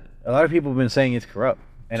 Is it A lot of people have been saying it's corrupt,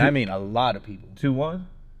 and I mean a lot of people. 2-1?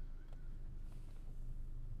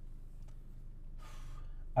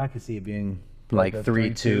 I could see it being Like like a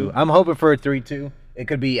 3-2. 3-2. I'm hoping for a 3-2. It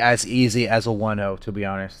could be as easy as a 1-0, to be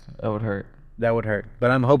honest. That would hurt. That would hurt.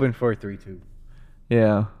 But I'm hoping for a 3-2.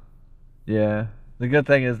 Yeah. The good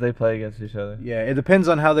thing is they play against each other. Yeah, it depends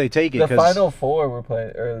on how they take it. The 'cause- final four were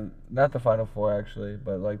playing, or not the final four actually,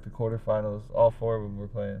 but like the quarterfinals, all four of them were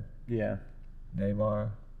playing. Yeah. Neymar,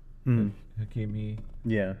 Mm. Hakimi,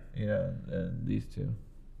 Yeah. and these two.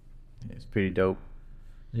 It's pretty dope.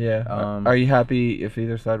 Yeah. Um, Are you happy if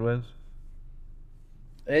either side wins?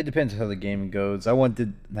 It depends how the game goes. I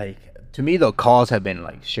wanted, to me, the calls have been,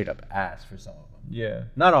 straight up ass for some of them. Yeah.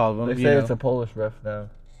 Not all of them. They you say know. it's a Polish ref now.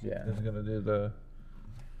 Yeah. Is gonna do the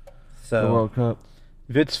So, World Cup.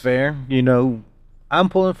 if it's fair, I'm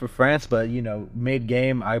pulling for France, but,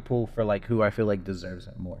 mid-game, I pull for, who I feel like deserves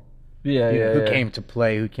it more. Yeah. Who came to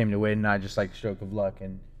play, who came to win, not just, stroke of luck.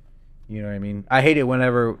 And, you know what I mean? I hate it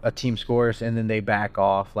whenever a team scores and then they back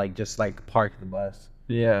off, park the bus.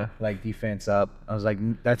 Yeah. Defense up. I was like,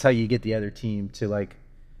 that's how you get the other team to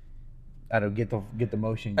I don't get the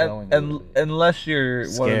motion going. And unless you're one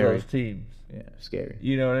of Scary. those teams, Yeah, scary.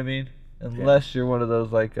 you know what I mean. Unless you're one of those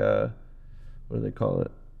what do they call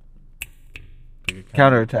it?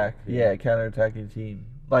 Counterattack. Yeah, counterattacking team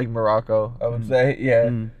like Morocco. I would say. Yeah,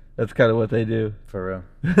 that's kind of what they do. For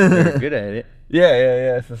real. They're good at it.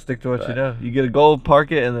 Yeah. So stick to what you know. You get a goal,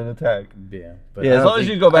 park it, and then attack. Yeah. But Yeah, I as don't long as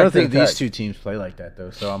think- you go back I don't to think these attack. two teams play like that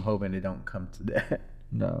though, so I'm hoping they don't come to that.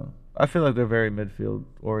 No, I feel like they're very midfield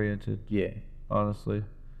oriented. Yeah. Honestly,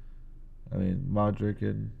 I mean Modric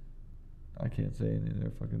and I can't say any of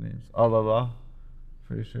their fucking names. Allah,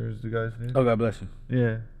 pretty sure is the guy's name. Oh, God bless you.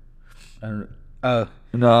 Yeah. I don't.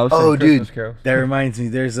 No, I was saying Oh, Christmas dude, carols. that reminds me.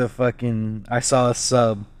 There's a fucking. I saw a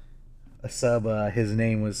sub. His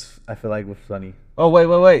name was. I feel like was funny. Oh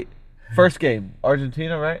wait. First game,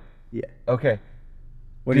 Argentina, right? Yeah. Okay.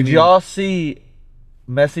 What Did do you mean? y'all see?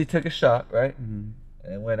 Messi took a shot, right? Mm-hmm.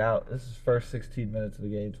 And went out. This is first 16 minutes of the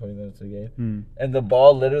game, 20 minutes of the game. Mm. And the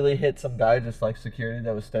ball literally hit some guy just security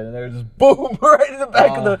that was standing there, just boom, right in the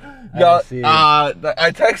back of the. I Y'all, didn't see it.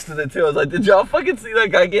 I texted it too. I was like, did y'all fucking see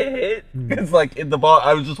that guy get hit? It's in the ball.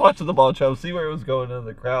 I was just watching the ball trying to see where it was going in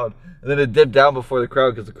the crowd. And then it dipped down before the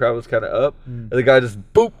crowd because the crowd was kind of up. And the guy just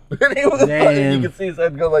boop. And he was Damn. you could see his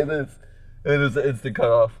head go like this. And it was an instant cut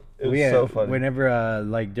off. It was so funny.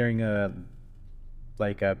 Whenever during a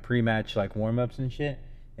pre-match warm-ups and shit,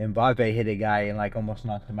 Mbappe hit a guy and almost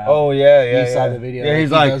knocked him out. Oh yeah. You saw the video. Yeah, he's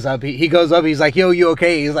he goes up. He goes up. He's like, "Yo, you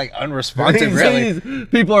okay?" He's like unresponsive. Really.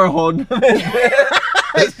 People are holding him in.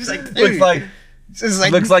 He's like, Looks dude. like It's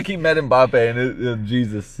like, Looks like he met Mbappe and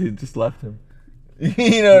Jesus, he just left him.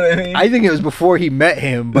 You know what I mean? I think it was before he met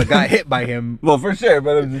him, but got hit by him. Well, for sure,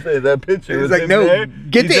 but I'm just saying that picture. It was with like, him no, there,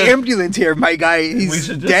 get the ambulance here, my guy. He's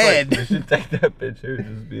dead. we should take that picture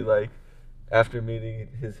and just be like, after meeting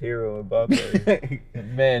his hero Mbappe,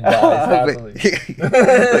 man dies happily.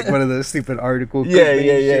 Like one of those stupid article. Yeah,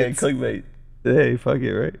 shits. clickbait. Hey, fuck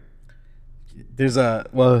it, right? There's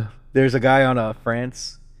a guy on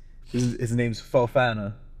France. His name's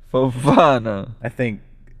Fofana. Fofana. I think.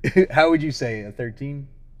 How would you say it? 13?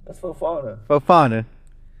 That's Fofana. Fofana.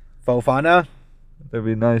 That'd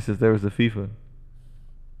be nice if there was a FIFA.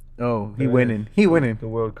 Oh, he winning. He winning. The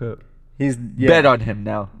World Cup. He's Bet on him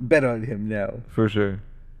now. Bet on him now. For sure.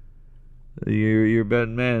 You're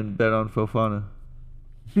betting man. Bet on Fofana.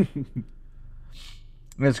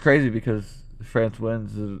 It's crazy because if France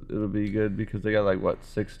wins, it'll be good because they got like what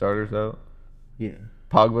 6 starters out. Yeah.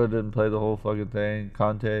 Pogba didn't play the whole fucking thing.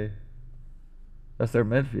 Conte. That's their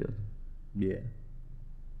midfield. Yeah.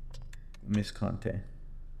 Miss Conte.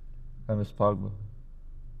 I miss Pogba.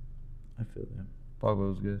 I feel that. Pogba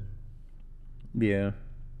was good. Yeah.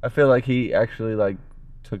 I feel like he actually like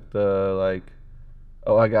took the like,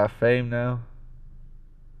 oh, I got fame now,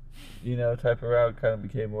 you know, type of route. Kind of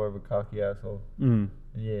became more of a cocky asshole. Mm.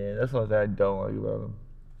 Yeah, that's one thing I don't like about him.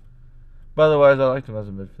 But otherwise, I liked him as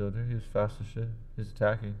a midfielder. He was fast as shit. He's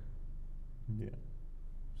attacking. Yeah.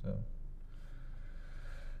 So.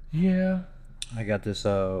 Yeah. I got this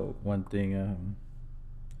one thing.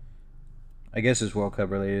 I guess it's World Cup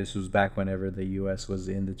related. This was back whenever the U.S. was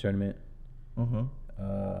in the tournament. Uh-huh.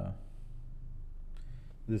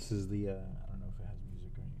 This is the I don't know if it has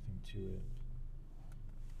music or anything to it.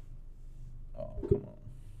 Oh, come on.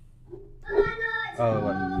 Oh,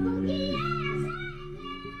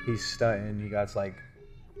 he's stunting. He got like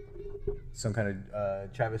some kind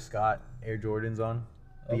of Travis Scott Air Jordans on.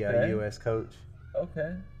 The Okay. U.S. coach.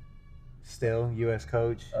 Okay. Still U.S.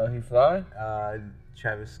 coach. He fly?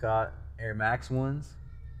 Travis Scott Air Max ones.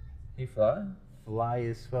 He fly? Fly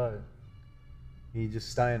as fuck. He just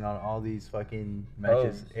stunning on all these fucking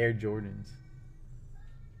matches. Oh. Air Jordans.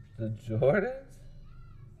 The Jordans?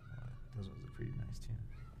 Those ones are pretty nice too.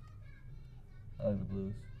 I like the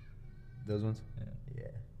blues. Those ones? Yeah.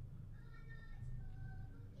 Yeah.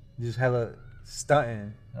 Just hella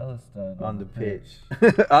stunting Hella stunned on the pitch.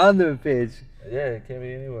 On the pitch. Yeah, it can't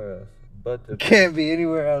be anywhere else. But the Can't be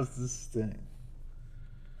anywhere else to stunt.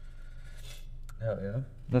 Hell yeah.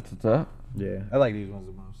 That's what's up. Yeah. I like these ones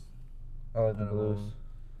the most. I like the blues.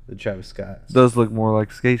 The Travis Scotts. Those look more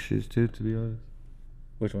like skate shoes too, to be honest.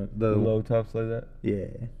 Which one? The low tops like that. Yeah.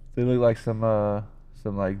 They look like some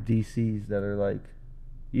like DCs that are like,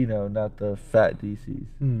 you know, not the fat DCs.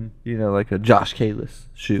 Mm-hmm. You know, like a Josh Kalis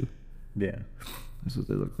shoe. Yeah. That's what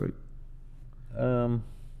they look like.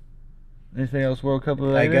 Anything else World Cup I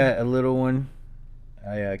related? got a little one.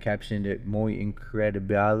 I captioned it "Muy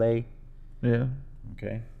incredibile." Yeah.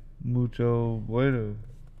 Okay. Mucho bueno.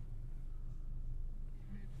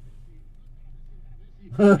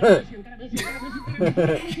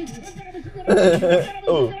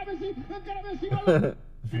 Oh.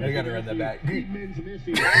 I gotta run that back.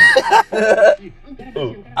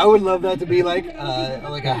 Oh. I would love that to be like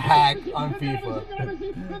a hack on FIFA.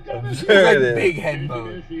 I'm It's sure like it is. big head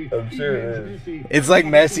mode. I'm sure it is. It's like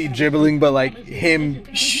Messi dribbling, but like him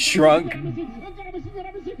shrunk.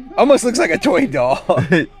 Almost looks like a toy doll.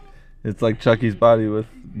 It's like Chucky's body with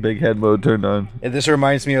big head mode turned on. And this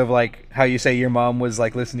reminds me of like how you say your mom was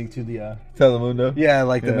like listening to the Telemundo. yeah,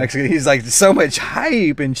 like the Yeah. Mexican. He's like so much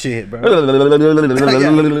hype and shit, bro.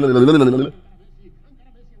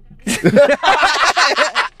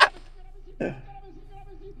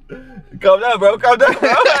 Calm down, bro. Calm down. Bro.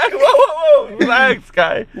 Whoa. Relax,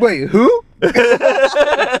 guy. Wait, who?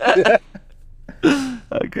 I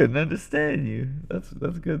couldn't understand you. That's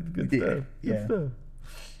good Yeah, stuff. Good yeah. stuff.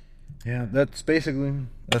 Yeah, that's basically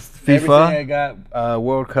That's everything I FIFA. got.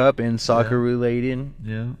 World Cup and soccer related.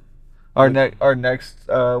 Yeah. Our next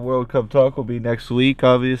World Cup talk will be next week,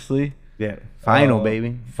 obviously. Yeah, final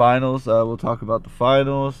baby. Finals. We'll talk about the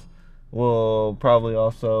finals. We'll probably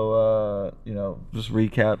also, just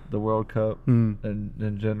recap the World Cup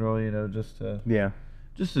in general. Just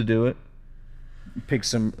to do it. Pick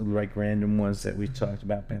some like random ones that we talked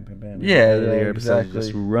about. Bam, bam, bam. Yeah, earlier episodes, exactly.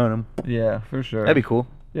 Just run them. Yeah, for sure. That'd be cool.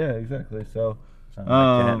 Yeah, exactly. So, Something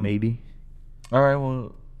like that, maybe. all right.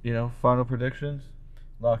 Well, final predictions.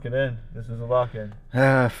 Lock it in. This is a lock in.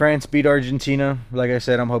 France beat Argentina. Like I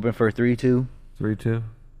said, I'm hoping for 3-2. 3-2.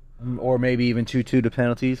 Or maybe even 2-2 to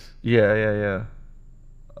penalties. Yeah.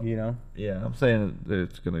 You know? Yeah, I'm saying that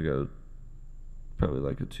it's gonna go probably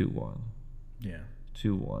like a 2-1. Yeah.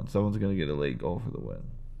 2-1. Someone's gonna get a late goal for the win.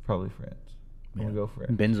 Probably France. I'm gonna go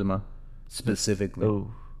France. Benzema, specifically.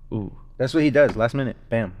 Ooh. That's what he does. Last minute,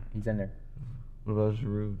 bam, he's in there. What about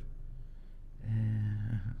Giroud?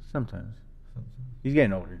 Sometimes. He's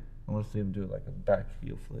getting older. I want to see him do like a back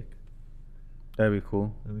heel flick. That'd be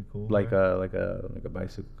cool. That'd be cool. Like right? a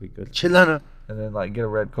bicycle kick. Chilena. And then like get a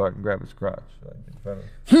red card and grab his crotch like in front of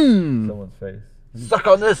someone's face. Suck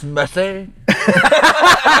on this, Messi.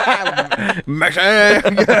 Messi.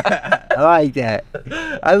 I like that.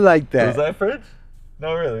 I like that. Was that French?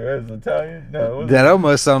 No, really. Right? It was Italian. No, it wasn't. That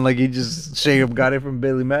almost sounded like he just straight up got it from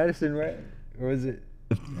Billy Madison, right? Or was it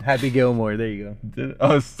Happy Gilmore? There you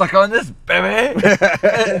Oh, suck on this, baby.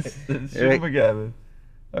 Shooter McGavin.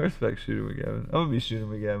 I respect Shooter MGavin. I'm gonna be Shooter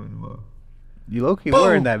McGavin tomorrow. You low-key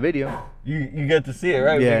were in that video. You get to see it,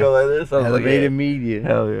 right? Yeah. We go like this. I was Elevated like, media.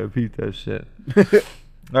 hell yeah, beat that shit.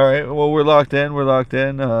 All right, well we're locked in.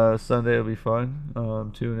 Sunday will be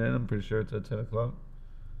fun. Tune in. I'm pretty sure it's at 10 o'clock.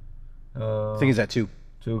 I think it's at 2.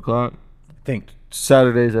 2 o'clock. I think.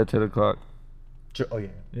 Saturday's at 10 o'clock. Oh, yeah.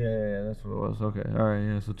 Yeah, that's what it was. Okay, all right,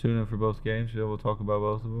 yeah. So tune in for both games. Yeah, we'll talk about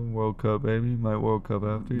both of them. World Cup, baby. Might World Cup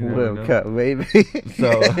after. You never know. World Cup, baby.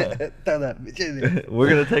 So throw that bitch in there. we're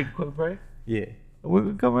gonna take a quick break. Yeah. We're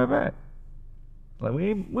gonna come right back. Like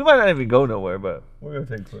we might not even go nowhere, but we're gonna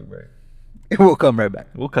take a quick break. We'll come right back.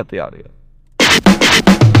 We'll cut the audio.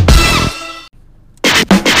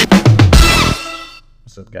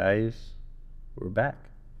 What's up, guys? We're back.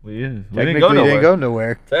 We didn't Technically, didn't go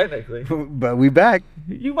nowhere. Technically, But we back.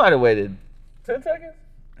 you might have waited 10 seconds,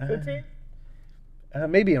 15,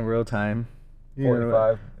 Maybe in real time.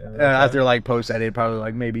 45. After like post edit, probably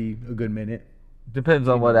like maybe a good minute. Depends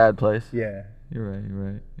on what ad plays. Yeah. You're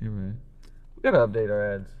right. We gotta update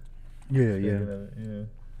our ads. Yeah, Speaking yeah. of it, yeah.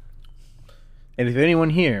 And if anyone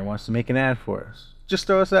here wants to make an ad for us, just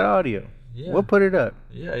throw us that audio. Yeah. We'll put it up.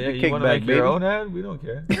 Yeah. The You want to kickback, make your baby. own ad? We don't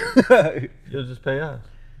care. You'll just pay us.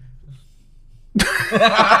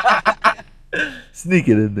 Sneak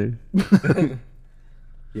it in there.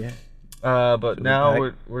 Yeah. But So now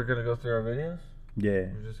we're we're gonna go through our videos. Yeah.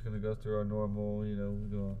 We're just gonna go through our normal, we're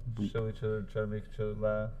gonna show each other, try to make each other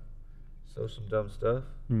laugh, show some dumb stuff.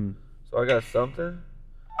 So I got something.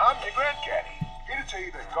 I'm your granddaddy, here to tell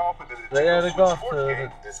you that golf and the They added Switch golf Sports to game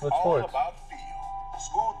the is Switch all Sports. about feel.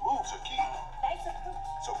 Smooth moves are key.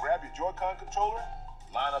 So grab your Joy-Con controller,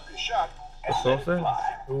 line up your shot, and That's let what it I'm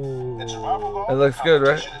fly. saying. In survival golf, It looks good,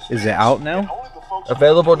 right? competition Is it out now? and only the folks who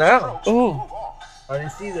Available know the now. strokes Ooh. move on. I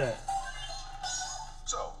didn't see that.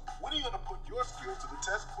 So, when are you going to put your skills to the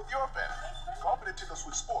test with your family? Golf and Nintendo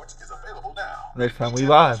Switch Sports is available now. Next time we $10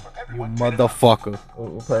 live. for You everyone. motherfucker.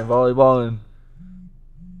 We're playing volleyball and.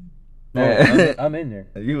 I'm in there.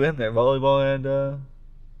 You in there? Volleyball and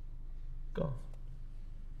golf.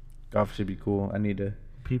 Golf should be cool. I need to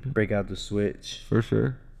Peeping. break out the Switch. For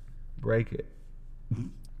sure. Break it.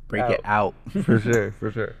 Break it out. For sure.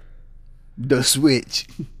 For sure. The Switch.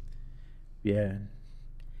 Yeah.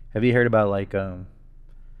 Have you heard about like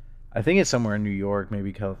I think it's somewhere in New York,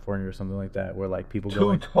 maybe California or something like that, where like people go Two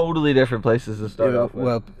like, totally different places to start off with.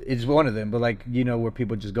 well, it's one of them, but like where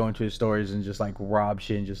people just go into the stores and just like rob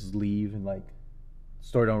shit and just leave and like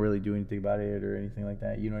store don't really do anything about it or anything like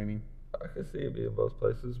that. You know what I mean? I could see it being both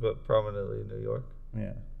places, but prominently New York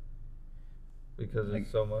Yeah. because Like-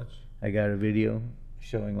 it's so much. I got a video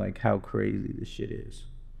showing like how crazy this shit is.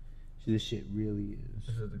 This shit really is.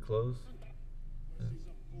 Is it the clothes?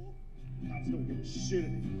 Cops don't give a shit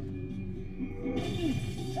anymore.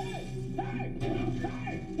 Hey!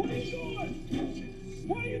 What are you doing?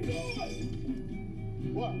 What are you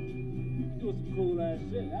doing? What? You doing some cool ass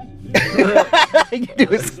shit. That's You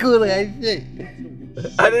do a school ass shit.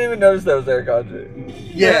 I didn't even notice that was Eric Andre.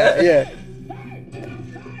 Yeah.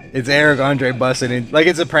 It's Eric Andre busting in. Like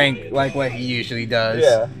it's a prank, like what he usually does.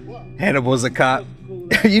 Yeah. Hannibal's a cop.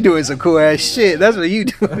 You doing some cool ass shit. That's what you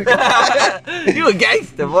doing. You a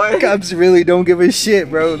gangster, boy. Cops really don't give a shit,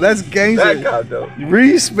 bro. That's That gangster. cop though.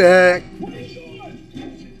 Respect.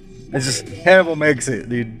 It's just Hannibal makes it,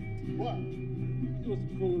 dude. what? You doing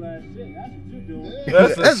some cool ass shit. That's what you're doing.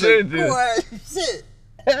 That's the That's shit, a dude. cool ass shit.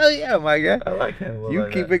 Hell yeah, my guy. I like him. You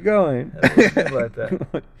like keep that. it going. I like him like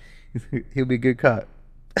that. He'll be a good cop.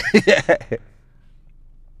 Yeah.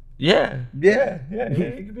 Yeah. Yeah.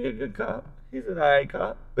 He could be a good cop. He's an alright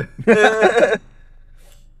cop. I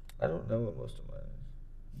don't know what most of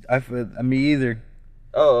mine is. Me either.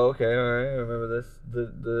 Oh, okay, all right. I remember this.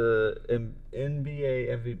 The NBA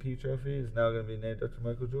MVP trophy is now going to be named after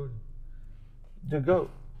Michael Jordan. The GOAT.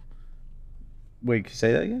 Wait, can you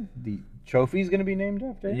say that again? The trophy's gonna be named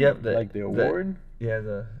after him? Yep. Like the award?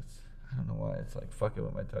 Yeah, I don't know why it's like fucking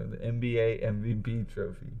with my tongue. The NBA MVP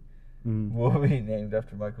trophy Mm. will be named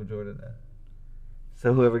after Michael Jordan now.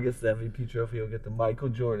 So whoever gets the MVP trophy will get the Michael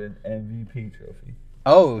Jordan MVP trophy.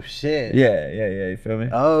 Oh shit. Yeah. You feel me?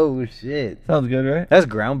 Oh shit. Sounds good, right? That's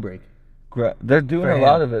groundbreaking. They're doing For a him.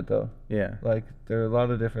 lot of it though. Yeah. Like there are a lot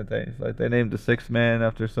of different things. Like they named the sixth man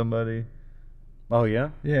after somebody. Oh yeah.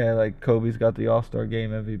 Yeah, like Kobe's got the All-Star Game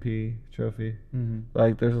MVP trophy. Mm-hmm.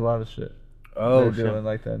 Like there's a lot of shit. Oh they're shit. doing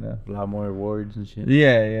like that now. A lot more awards and shit.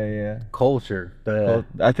 Yeah. Culture. Well,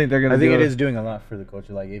 I think they're gonna. I think do it is doing a lot for the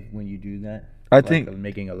culture. Like when you do that. I like, think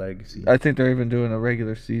making a legacy. I think they're even doing a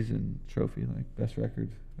regular season trophy, like best record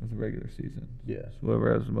of the regular season. Yeah. So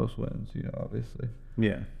whoever has the most wins, obviously.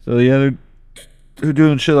 Yeah. So yeah, they're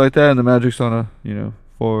doing shit like that, and the Magic's on a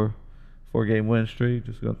four-game win streak.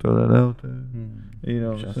 Just gonna throw that out there.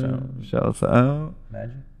 Shouts out.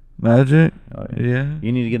 Magic. Oh, Yeah.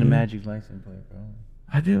 You need to get a Magic license plate, bro.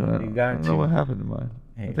 I do. I You don't got know to. what happened to mine.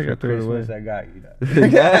 Hey, I think for I threw it away. Christmas, I got you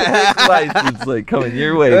that. Yeah, license like coming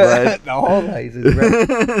your way, bud. The whole license,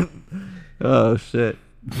 bro. Oh shit.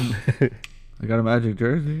 I got a Magic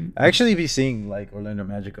jersey. I actually be seeing like Orlando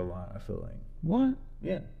Magic a lot. I feel like. What?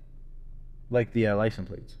 Yeah. Like the license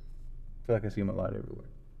plates. I feel like I see them a lot everywhere.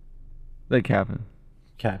 They capping.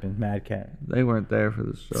 Capping, Mad Cat. They weren't there for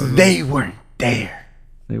the show. They weren't there.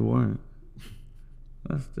 They weren't.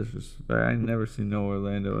 That's disrespect. I ain't never seen no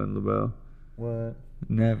Orlando and LaBelle. What?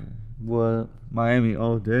 Never. What? Miami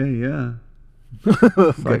all day, yeah.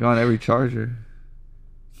 It's like on every Charger.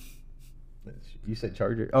 You said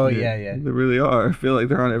Charger? Oh, yeah. They really are. I feel like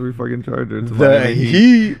they're on every fucking Charger. It's The Miami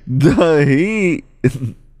Heat. The Heat.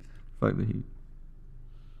 Fuck the Heat.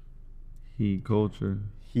 Heat culture.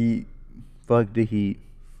 Heat. Fuck the Heat.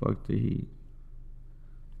 Fuck the Heat.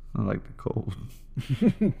 I like the cold.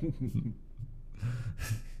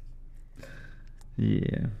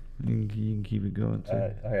 Yeah. You can keep it going too.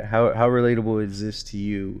 All right. How relatable is this to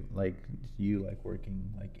you? Like you like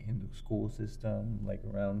working like in the school system, like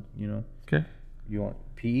around, Okay. You want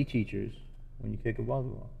PE teachers when you kick a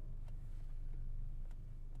volleyball.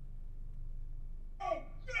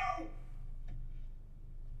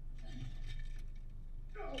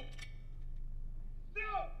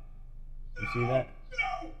 You see that?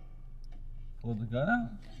 Hold the gun out?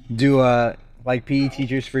 Do like PE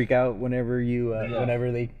teachers freak out whenever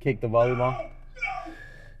whenever they kick the volleyball?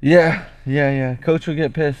 Yeah. Coach will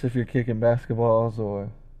get pissed if you're kicking basketballs or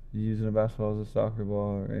using a basketball as a soccer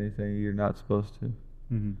ball or anything you're not supposed to.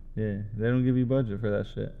 Mm-hmm. Yeah, they don't give you budget for that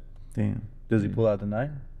shit. Damn. Does he pull out the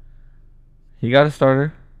knife? He got a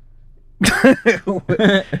starter.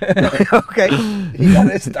 Okay. He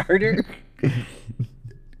got a starter.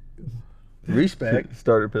 Respect.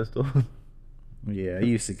 Starter pistol. Yeah, I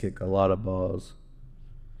used to kick a lot of balls.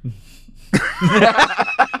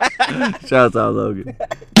 Shouts out Logan.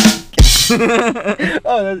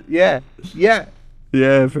 Oh, yeah.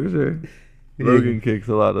 Yeah, for sure. Logan kicks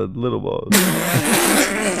a lot of little balls.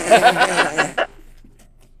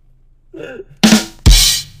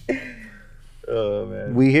 Oh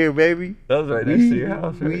man. We here, baby. That was right next to your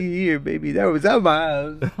house, right? We here, baby. That was at my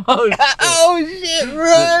house. Oh shit. Oh shit,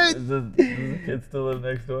 run! Does the kid still live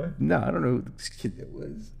next door? No, I don't know who this kid that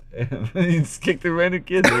was. You just kicked a random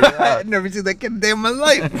kid in your I've house. never seen that kid a day in my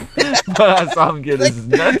life. But I saw him get his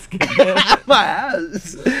nuts kicked in. At my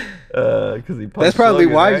house. Because he punched That's probably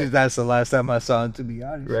Logan, why right? that's the last time I saw him, to be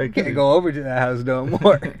honest. Right, Can't go over to that house no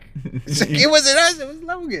more. It wasn't us, it was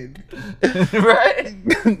Logan. Right?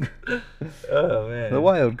 Oh man. The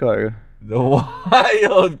wild card. The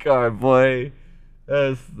wild card, boy.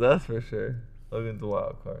 That's for sure. Logan's a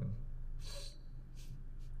wild card.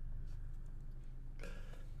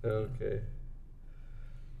 Okay.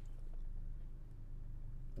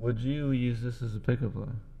 Would you use this as a pickup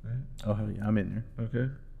line? Right? Oh, hell yeah, I'm in there. Okay.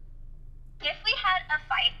 If we had a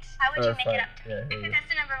fight, how would you make it up to me? Yeah, here you go. That's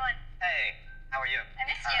the number one. Hey, how are you? I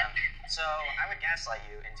miss you. So I would gaslight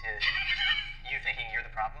you into you thinking you're the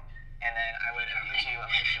problem, and then I would abuse you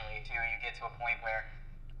emotionally till you get to a point where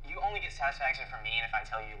you only get satisfaction from me, and if I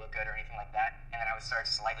tell you you look good or anything like that, and then I would start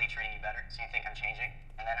slightly treating you better, so you think I'm changing,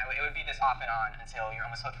 and then it would be this off and on until you're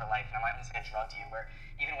almost hooked for life, and I'm almost like a drug to you, where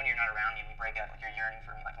even when you're not around me, we break up, like you're yearning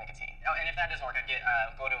for me like nicotine. Oh, and if that doesn't work, I'd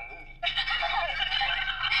go to a movie.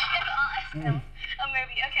 That's awesome. A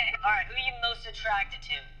movie, okay. All right, who are you most attracted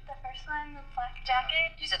to? The first one, the black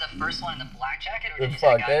jacket. You said the first one in the black jacket, or Good did you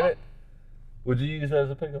say fuck, a guy? ain't it? Would you use that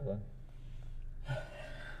as a pickup line?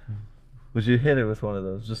 Would you hit it with one of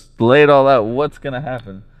those? Just lay it all out. What's gonna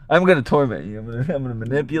happen? I'm gonna torment you. I'm gonna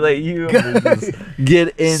manipulate you. I'm gonna just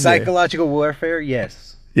get in Psychological warfare,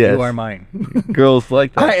 yes. Yes. You are mine. there. Girls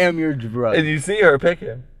like that. I am your drug. And you see her pick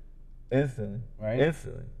him. Instantly. Right?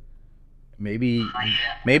 Instantly. Maybe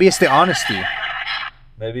it's the honesty.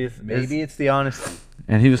 Maybe It's the honesty.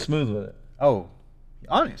 And he was smooth with it. Oh,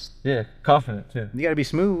 honest. Yeah, confident too. You gotta be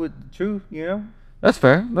smooth with the truth, you know. That's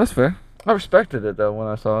fair. That's fair. I respected it though when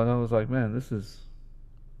I saw it. I was like, man, this is.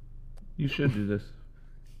 You should do this.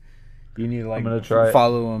 You need to like I'm gonna try it.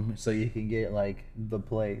 follow him so you can get like the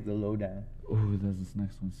lowdown. Ooh, this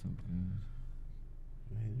next one's so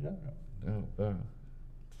good. Oh, bro.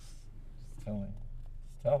 Just tell me.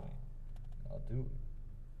 Just tell me. I'll do it.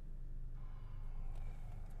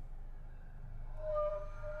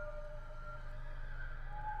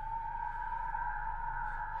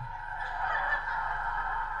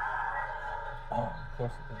 Oh, of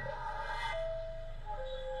course it did that.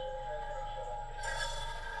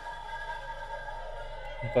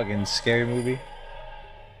 Fucking scary movie.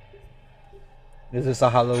 Is this a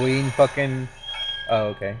Halloween fucking? Oh,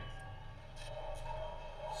 okay.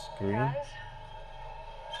 Scream.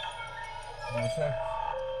 What's that?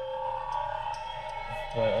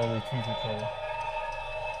 The early teaser trailer.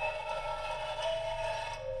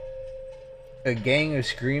 A gang of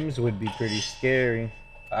screams would be pretty scary.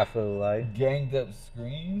 I feel like Ganged up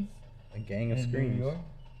screams a gang of in screams New York.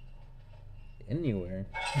 anywhere.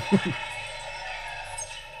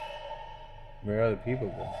 Where other people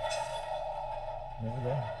go? Never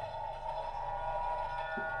been.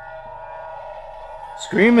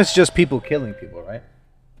 Scream is just people killing people, right?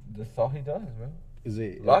 That's all he does, bro. Is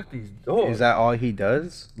it Lock these doors. Is that all he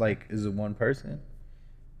does? Like, is it one person?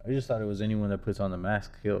 I just thought it was anyone that puts on the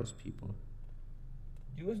mask kills people.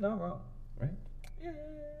 You was not wrong. Right? Yeah.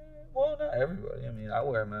 Well, not everybody. I mean, I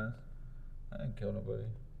wear a mask. I didn't kill nobody.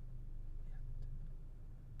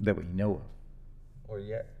 That we know of. Or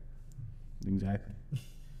yet. Exactly.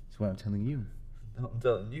 That's what I'm telling you. I'm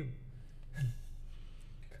telling you.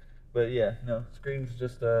 But yeah, no. Scream's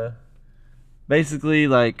just basically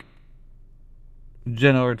like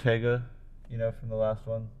Jenna Ortega, you know, from the last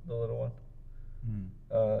one, the little one.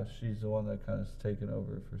 She's the one that kind of taken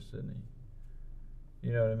over for Sydney.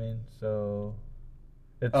 You know what I mean? So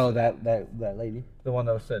it's that lady. the one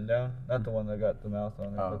that was sitting down, not the one that got the mouth on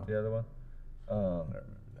it, but the other one. I remember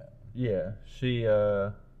that. Yeah,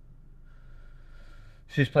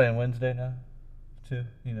 she's playing Wednesday now, too.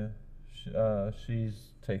 You know, she's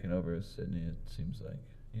taken over as Sydney. It seems like,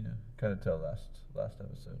 you know, kind of tell last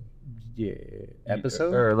episode. Yeah,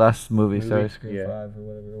 episode or last movie. Sorry, Scream 5 or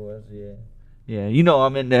whatever it was. Yeah. You know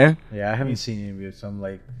I'm in there. Yeah, I haven't seen any of it, so I'm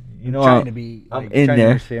like, You know, trying to be. I'm like, in trying to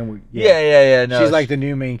there. understand what- Yeah. No, she's like the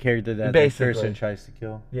new main character that the basically. person tries to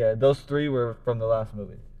kill. Yeah, those three were from the last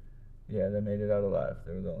movie. Yeah, they made it out alive.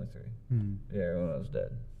 There were the only three. Yeah, everyone else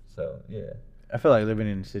dead. So yeah, I feel like living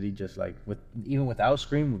in the city, just like even without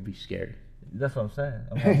Scream, would be scary. that's what I'm saying.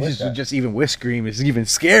 I'm not with that. just even with Scream, it's even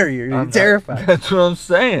scarier. You're I'm terrified. That's what I'm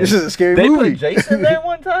saying. This is a scary they movie. put Jason there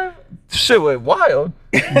one time. Shit went wild.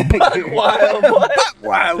 Wild.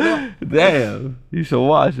 Wow. Damn, you should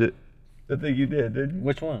watch it. I think you did, didn't you?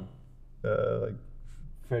 Which one? Like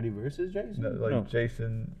Freddy versus Jason? no,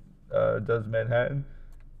 Jason does Manhattan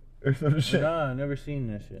or some shit. Nah, I never seen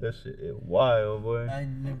that shit. That shit is wild, boy. I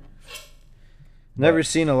never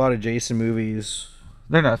seen a lot of Jason movies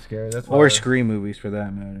They're not scary. That's or why Scream movies for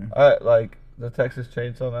that matter. I like the Texas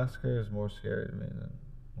Chainsaw Massacre is more scary to me than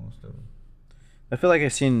most of them. I feel like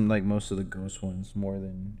I've seen like most of the ghost ones more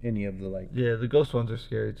than any of the like. Yeah, the ghost ones are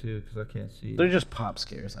scary too because I can't see. They're just pop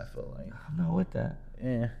scares. I feel like. I'm not with that.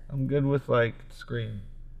 Yeah. I'm good with like Scream.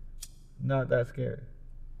 Not that scary,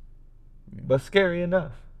 but scary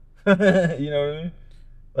enough. You know what I mean?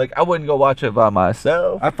 Like I wouldn't go watch it by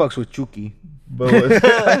myself, I fucks with Chucky. but with,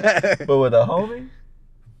 but with a homie,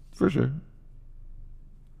 for sure.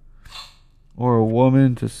 Or a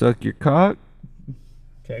woman to suck your cock.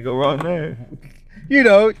 Can't go wrong there. You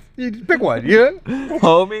know, you pick one. You know.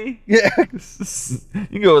 Homie. Yeah. You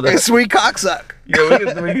can go with A that. sweet cocksuck. Yeah,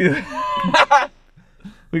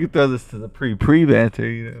 we could throw this to the pre banter,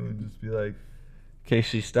 you know, and just be like, in case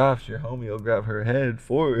she stops, your homie will grab her head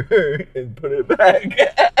for her and put it back.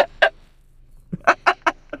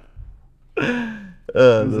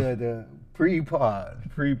 The pre-pod.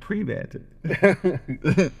 Pre banter.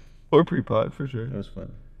 Or pre pod for sure. That was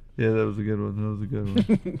fun. Yeah, that was a good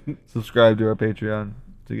one. Subscribe to our Patreon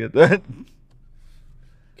to get that.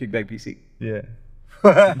 Kickback PC. Yeah.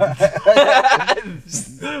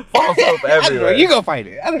 False hope everywhere. You go find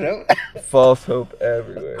it. I don't know. False hope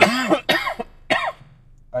everywhere.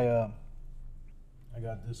 I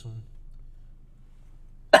got this one.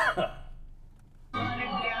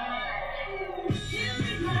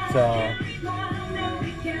 So,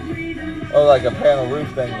 oh, like a panel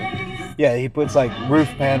roof thing. Yeah, he puts like roof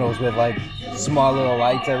panels with like small little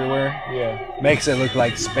lights everywhere. Yeah. Makes it look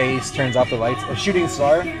like space. Turns off the lights. A shooting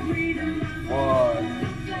star. We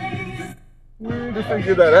need to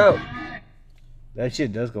figure that out. That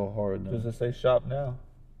shit does go hard though. Does it say shop now?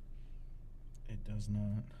 It does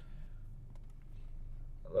not.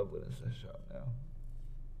 I love when it says shop now.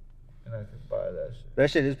 And I can buy that shit.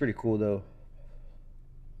 That shit is pretty cool though.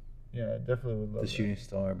 Yeah, I definitely would love The that. shooting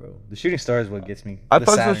star, bro. The shooting star is what gets me. I The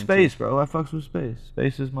fucks Saturn with too. space, bro. I fucks with space.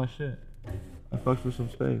 Space is my shit. I fucks with some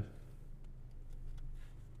space.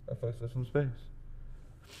 I fucks with some space.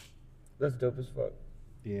 That's dope as fuck.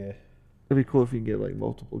 Yeah. It'd be cool if you can get like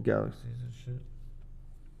multiple galaxies and shit.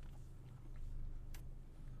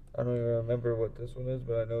 I don't even remember what this one is,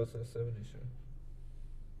 but I know it's a 70s show.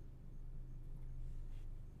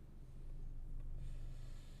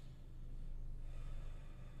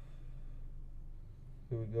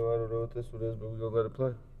 Here we go. I don't know what this one is, but we're gonna let it play.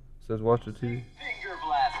 It says watch the TV. Finger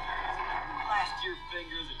blasters. Blast your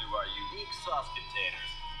fingers into our unique sauce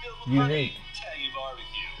containers filled with Unique. honey, tangy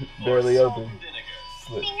barbecue, Barely or salt open. and vinegar.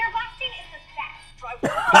 Slip. Finger blasting is the best. Try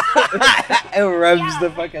one. It rubs Yeah. the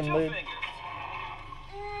fucking Two lid. fingers.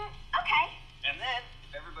 Okay. And then,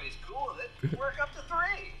 if everybody's cool with it, work up to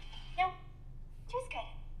 3. No, two's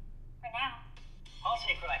good. For now. I'll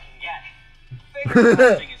take what I can get. Finger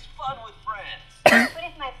blasting is fun with friends. But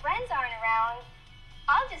if my friends aren't around,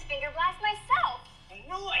 I'll just finger blast myself.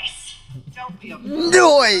 Nice. Don't be a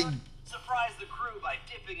Noise. Surprise the crew by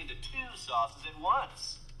dipping into 2 sauces at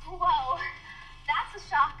once. Whoa, that's a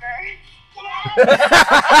shocker.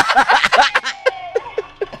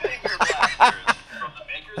 Finger blasters from the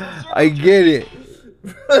makers of Circle I get it.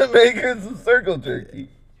 Makers of circle jerky.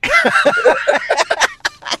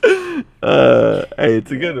 Hey,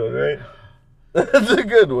 it's a good one, right? That's a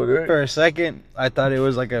good one, right? For a second, I thought it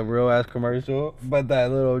was like a real ass commercial, but that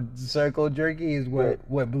little circle jerky is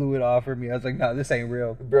what blew it off for me. I was like, no, this ain't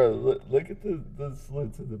real. Bro, look at the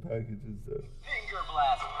slits in the packages, though. Finger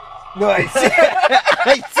blasters. No,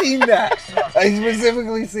 I seen that. I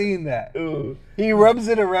specifically seen that. Ooh. He rubs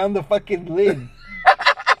it around the fucking lid,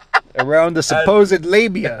 around the supposed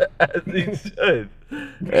labia. As he should.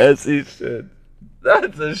 As he should.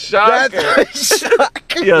 That's a shocker. That's a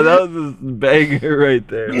shocker. Yeah, that was a banger right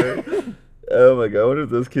there, man. Oh my god, I wonder if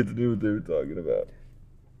those kids knew what they were talking about.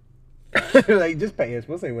 Like, just pay us.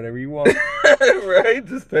 We'll say whatever you want. Right?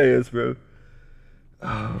 Just pay us, bro.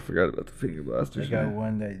 Oh, I forgot about the finger I blasters. got man.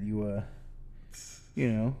 one that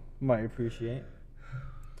you might appreciate.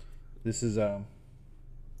 This is let me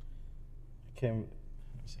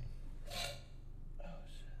see. The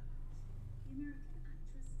American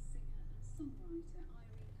actress, singer, and songwriter Irene Cara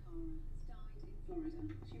has died in Florida.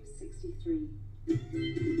 She was 63.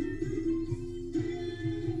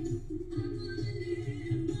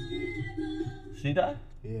 She died?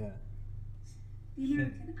 Yeah. The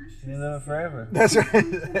American actress, She living forever. That's right.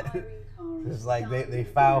 Irene Cara It's like died they in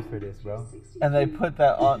filed Florida. for this, bro. She was 63. And they put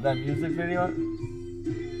that on that music video on?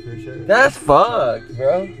 For sure. That's fucked,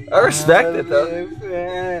 bro. I respect it,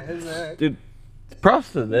 though. Dude,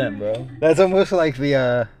 props to them, bro. That's almost like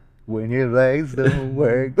the when your legs don't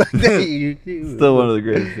work like they used to. Still one of the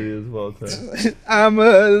greatest videos of all time. I'ma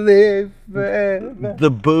live forever. The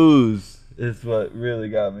booze is what really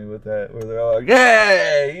got me with that, where they're all like,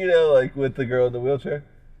 hey, you know, like with the girl in the wheelchair.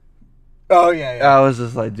 Oh yeah, yeah. I was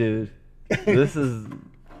just like, dude, this is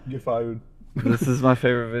You're fired. this is my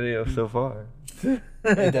favorite video so far.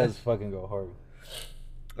 It does fucking go hard.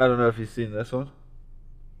 I don't know if you've seen this one.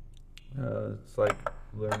 It's like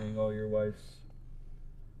learning all your wife's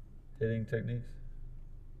hitting techniques.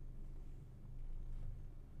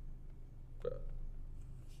 Bro.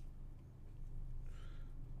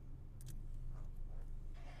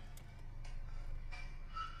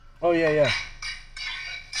 Oh yeah, yeah.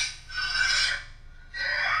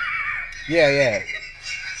 Yeah, yeah.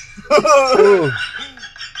 Ooh.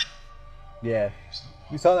 Yeah.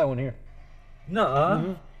 We saw that one here.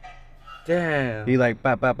 Nuh-uh. Damn. He like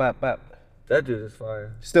bop bop bop bop. That dude is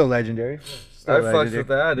fire. Still legendary. Still I fucks with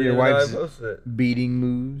that. I didn't Your even know I wife's posted it. beating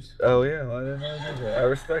moves. Oh yeah, well, I didn't know I did that. I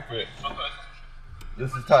respect it.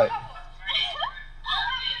 This is tight.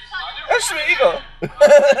 That's ego.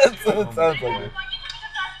 That's what it sounds like.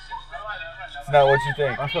 It's not what you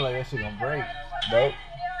think. I feel like that shit gonna break. Nope.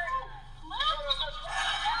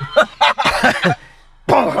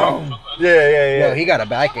 Yeah. Yo, he got a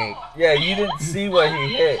backache. Yeah, you didn't see what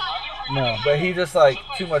he hit. No. But he just like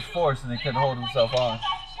too much force and he couldn't hold himself on.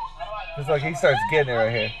 It's like he starts getting it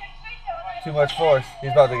right here. Too much force.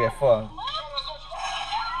 He's about to get fucked.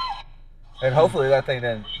 And hopefully that thing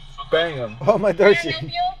didn't bang him. Oh my Darcy.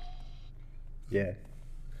 Yeah.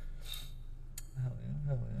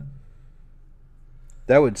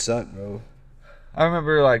 That would suck, bro. I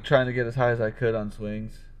remember like trying to get as high as I could on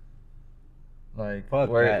swings. Like Fuck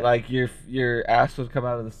where that. like your ass would come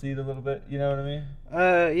out of the seat a little bit. You know what I mean?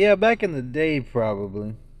 Yeah, back in the day,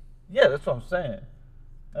 probably. Yeah, that's what I'm saying.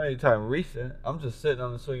 Not anytime recent. I'm just sitting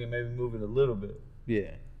on the swing and maybe moving a little bit.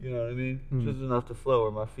 Yeah. You know what I mean? Mhm. Just enough to flow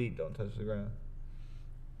where my feet don't touch the ground.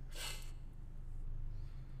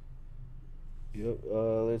 Yep.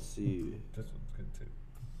 Let's see. This one's good too.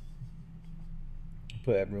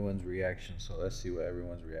 Put everyone's reaction. So let's see what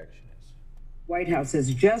everyone's reaction is. White House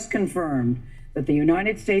has just confirmed that the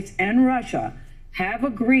United States and Russia have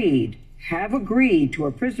agreed to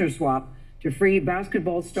a prisoner swap to free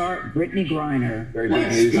basketball star Brittany Griner. Very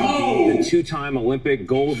big news. The two-time Olympic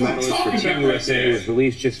gold medalist for Team USA was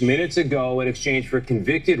released just minutes ago in exchange for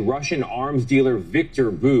convicted Russian arms dealer Victor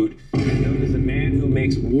Bout, known as the man who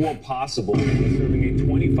makes war possible. He's serving a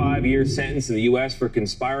 25-year sentence in the U.S. for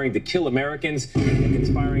conspiring to kill Americans and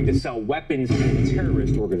conspiring to sell weapons to a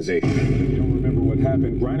terrorist organization. If you don't remember what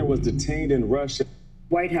happened, Griner was detained in Russia.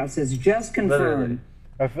 White House has just confirmed.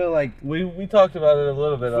 I feel like we talked about it a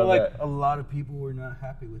little bit. I feel on like that. a lot of people were not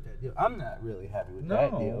happy with that deal. I'm not really happy with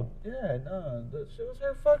that deal. Yeah, no. That shit was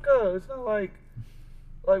her fuck up. It's not like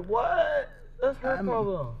what? That's her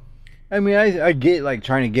problem. I mean, I get like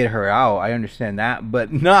trying to get her out. I understand that,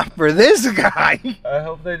 but not for this guy. I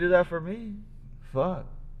hope they do that for me. Fuck.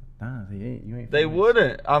 Nah, you ain't. They famous.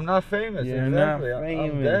 wouldn't. I'm not famous. You're exactly. not I'm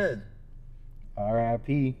famous. dead.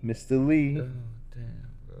 R.I.P. Mr. Lee. Oh, damn,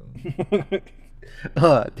 bro.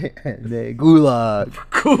 Damn, the gulag.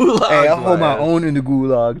 Gulag. Hey, I hold my own in the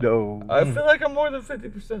gulag, though. I feel like I'm more than 50% in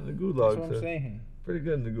the gulag. That's what I'm so saying. Pretty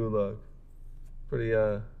good in the gulag. Pretty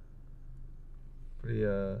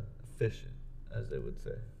efficient, as they would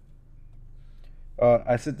say.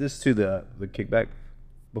 I sent this to the kickback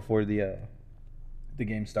before the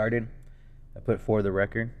game started. I put for the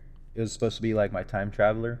record. It was supposed to be like my time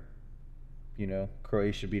traveler. You know,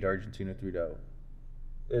 Croatia beat Argentina 3-0.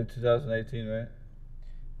 In 2018, right?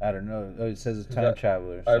 I don't know. It says it's time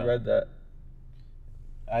traveler. I read that.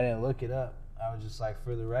 I didn't look it up. I was just like,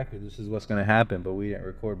 for the record, this is what's gonna happen, but we didn't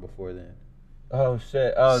record before then. Oh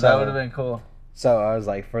shit! Oh, that would have been cool. So I was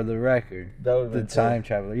like, for the record, that would have been the time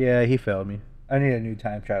traveler. Yeah, he failed me. I need a new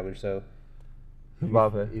time traveler. So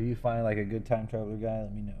if you find like a good time traveler guy,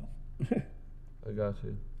 let me know. I got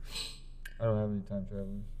you. I don't have any time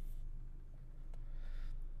travelers.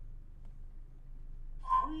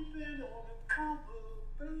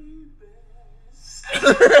 Oh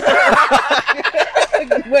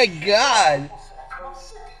my God.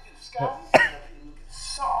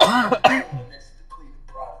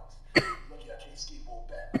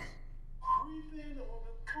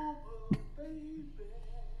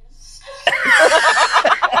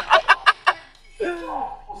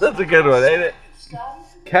 That's a good one, ain't it?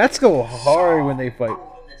 Cats go hard when they fight.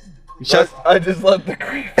 I just love the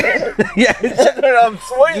creep. Yeah, I'm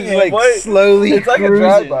swinging. Just like wait. slowly. It's like cruising.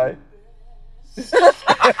 a drive-by.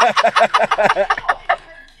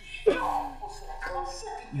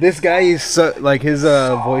 This guy is so like his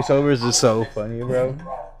voiceovers is so funny, bro.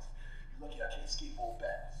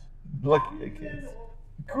 Lucky I can't.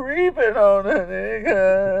 Creeping on a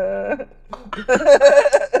nigga.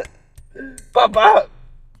 Pop out.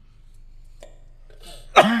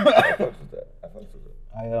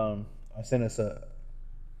 I sent us a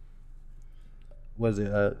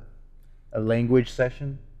language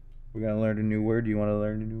session. We're gonna learn a new word. Do you want to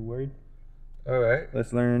learn a new word? All right.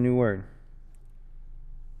 Let's learn a new word.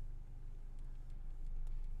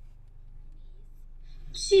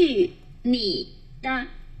 去你的，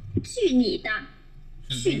去你的，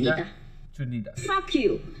去你的。 Chunida. Fuck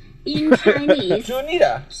you in Chinese.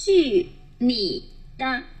 Chunida. 去你的，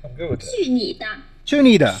 I'm good with that. 去你的，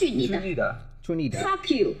 Chunida. 去你的。 Chunida. Chunida.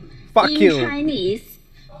 Fuck you. Fuck in you. Chinese.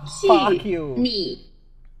 Fuck you. 你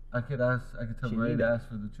I could tell Ray to ask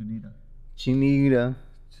for the Chunida. Chunida.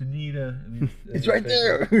 Chunida. I mean, It's right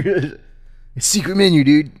there. It's secret menu,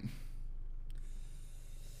 dude.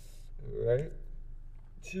 Right?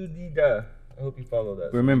 Chunida. I hope you follow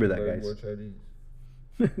that. Remember that, Learn guys. more Chinese.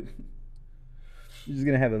 You're just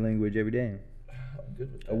gonna have a language every day. I'm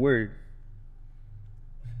good with that. A word.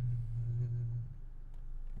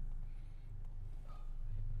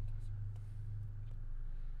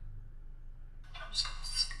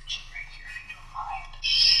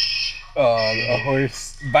 Oh, a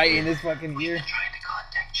horse biting his fucking ear.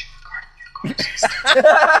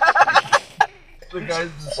 The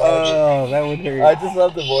guy's just Oh, that would hurt. I just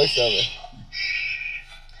love the voice of it.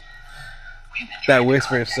 That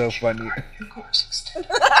whisper is so funny.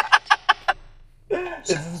 It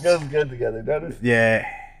just goes good together, doesn't it? Yeah.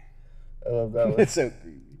 I love that one. It's so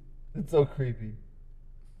creepy. It's so creepy.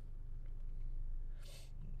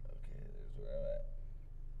 Okay, there's where I'm at.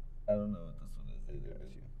 I don't know what this one is either.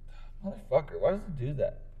 Motherfucker, why does it do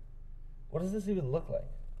that? What does this even look like?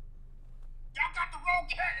 Y'all got the wrong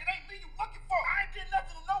cat. It ain't me you looking for. I ain't getting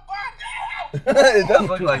nothing to nobody. It does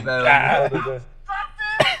look like that. Do you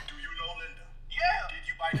know Linda? Yeah. Did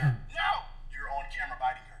you bite her? No. You're on camera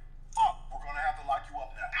biting her. Fuck. We're gonna have to lock you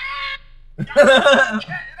up now.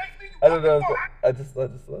 I don't know. I just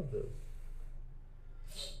love those.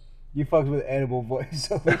 You fucked with animal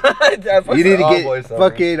voiceover. You need to get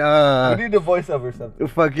fucking we need to voiceover something.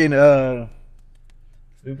 Fucking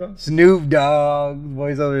Snoop Dogg? Snoop Dogg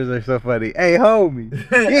voiceovers are so funny. Hey, homie,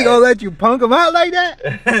 he ain't gonna let you punk him out like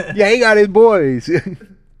that? Yeah, he got his boys. We should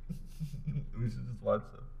just watch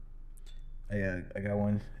them. Yeah, I got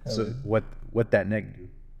one. So what that neck do?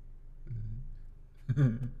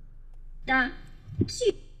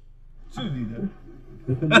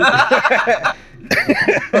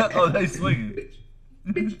 Oh, they swinging.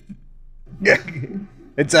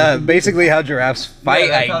 It's basically how giraffes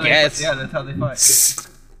fight, I guess. That's how they fight.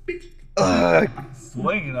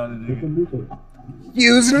 Swinging on it, dude.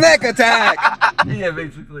 Use neck attack. Yeah,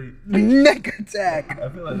 basically. Neck attack. I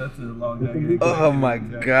feel like that's a long neck. Oh my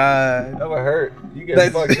god. That would hurt. You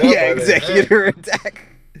get fucked up. Yeah, executor attack.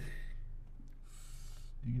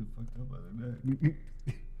 You get fucked up by the neck.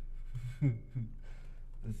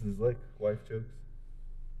 This is like wife jokes.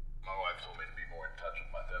 My wife told me to be more in touch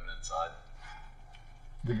with my feminine side.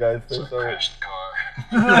 The guy's face So I crashed the car.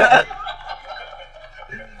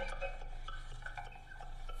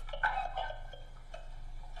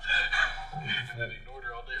 And ignored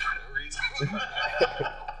her all day for no reason.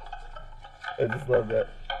 I just love that.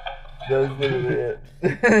 That was literally it.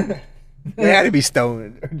 They had to be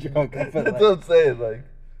stoned or drunk. That's what I'm saying, like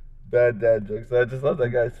bad dad jokes. I just love that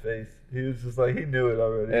guy's face. He was just like, he knew it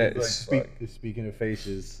already. He was like, speaking of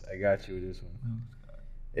faces, I got you with this one.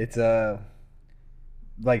 It's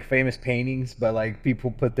like famous paintings, but like people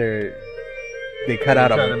put they cut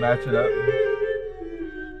out trying to match it up.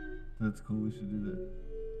 That's cool. We should do that.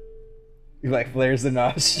 He like flares the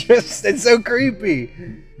nostrils. It's so creepy.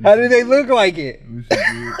 How do they look like it? We should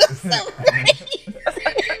do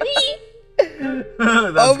it.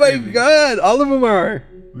 Oh my god! All of them are.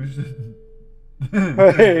 We should.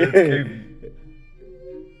 That's creepy.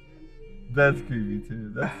 That's creepy too.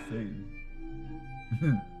 That's Satan.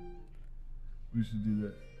 We should do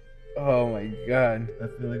that. Oh my god! I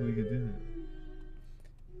feel like we could do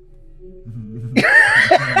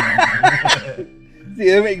that. See,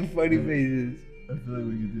 they're making funny faces. I feel like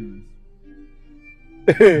we could do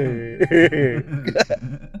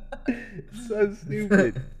this. So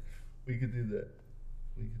stupid. We could do that.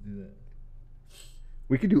 We could do that.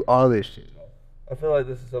 We could do all this shit. I feel like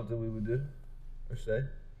this is something we would do or say.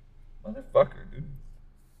 Motherfucker, dude.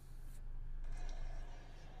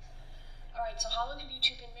 All right, so how long have you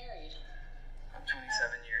two been married?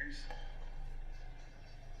 27 years.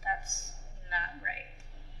 That's not right.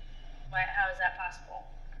 Why? How is that possible?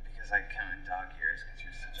 Because I count in dog years because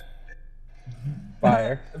you're such a bitch.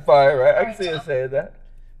 Fire. Fire, right? I can see her saying that.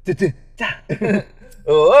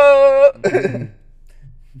 Oh,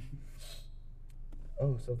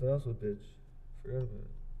 oh, something else with bitch. Forgot about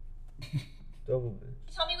it. Double bitch.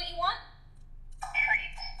 Tell me what you want.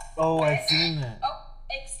 Oh, I've seen that. Oh,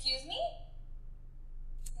 excuse me?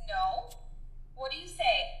 No. What do you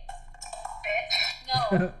say? Bitch.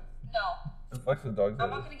 No. No. The fuck's the dog? I'm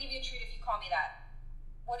not gonna give you a treat if you call me that.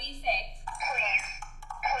 What do you say? Please.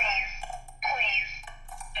 Please. Please.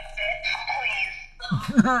 Bitch. Please.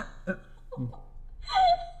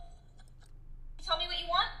 Tell me what you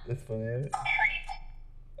want. That's funny, ain't it?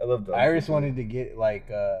 I love dogs. Iris wanted to get like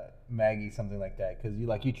Maggie something like that because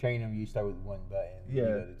you train them. You start with one button. Yeah. You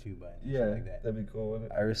go to two buttons. Yeah, Something like that. that'd be cool,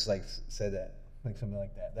 wouldn't it? Iris like said that something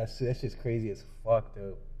like that. That's just crazy as fuck,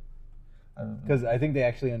 though. Because I think they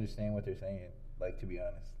actually understand what they're saying. Like, to be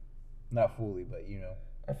honest, not fully, but you know.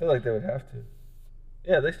 I feel like they would have to.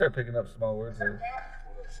 Yeah, they start picking up small words. Like, Look what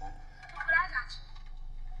I got you.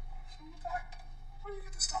 Where do you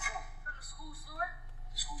get this stuff from? From the school store.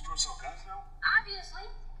 The school store sell guns now? Obviously.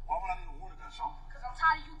 Why would I need a water gun, son? Because I'm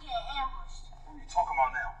tired of you getting ambushed. What are you talking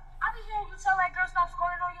about now? I be hearing you tell that girl stop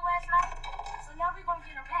scoring on you last night. So now we're gonna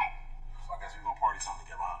get her back. So I guess we're gonna party something to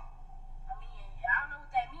get around. I mean, I don't know what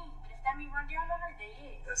that means, but if that means run down on her, they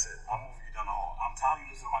hit. That's it. I'm moving you down the hall. I'm tired of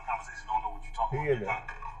you listening to my conversation. Don't know what you're talking He about.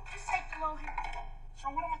 Just take the little hammer.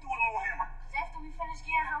 So what am I doing with a little hammer? Because after we finish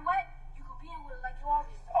getting her wet, you can beat her with it like you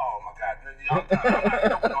always do. Oh my God. I'm not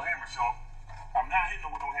hitting her with no hammer, Sean. I'm not hitting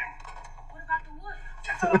her with no hammer. What about the wood?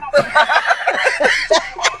 Just tell her I'm saying.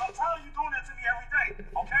 I'm telling you,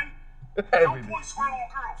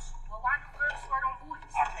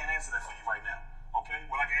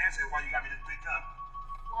 answer why you got me this big gun.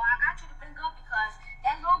 Well, I got you the big gun because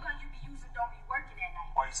that little gun you be using don't be working at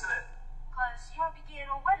night. Why you say that? Because you don't be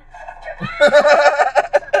getting no weather.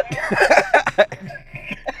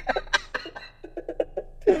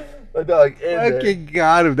 My dog in there. Fucking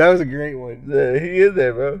got him. That was a great one. Yeah, he in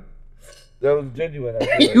there, bro. That was genuine. I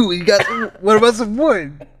feel like. We got some, what about some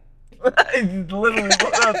wood? He just literally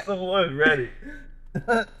put out some wood ready.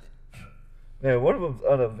 Man, one of them's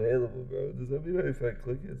unavailable, bro. Does that mean that if I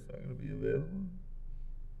click it, it's not gonna be available?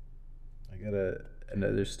 I got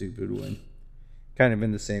another stupid one. Kind of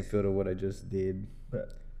in the same field of what I just did.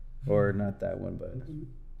 Or not that one, but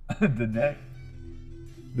the neck.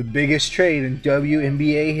 The biggest trade in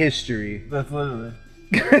WNBA history. That's literally.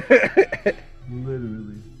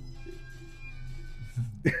 Literally.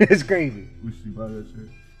 It's crazy. We should buy that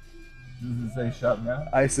shirt. Does it say shop now?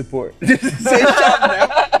 I support. Does it say shop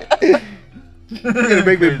now? You're gonna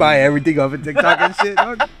make me buy everything off of TikTok and shit,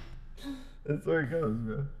 dog. That's where it goes,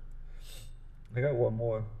 bro. I got one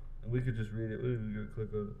more. And we could just read it. We didn't even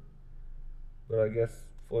click on it. But I guess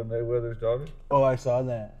Floyd Mayweather's daughter. Oh, I saw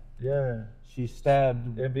that. Yeah. She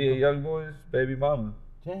stabbed NBA Youngboy's baby mama.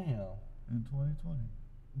 Damn. In 2020.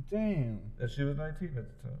 Damn. And she was 19 at the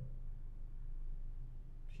time.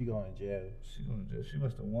 She going to jail. She going to jail. She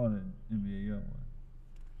must have won an NBA Youngboy.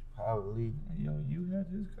 Probably. Yo, you had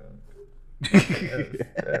his gun.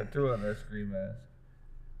 Yeah, threw on that screen mask.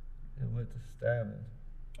 It went to stabbing.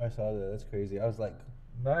 I saw that. That's crazy. I was like,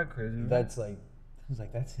 not crazy. Right? That's like, I was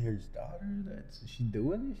like, that's his daughter. That's she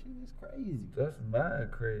doing this shit. It's crazy. That's mad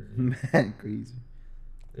crazy. Mad crazy.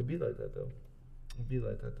 It'd be like that though. It'd be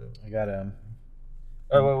like that though. I got All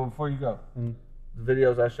right, wait, before you go, the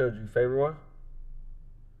videos I showed you, favorite one?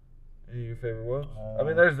 Any of your favorite ones? I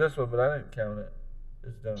mean, there's this one, but I didn't count it.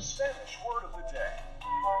 It's done. Spanish word of the day.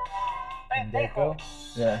 Pendejo.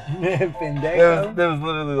 Yeah. Pendejo. That was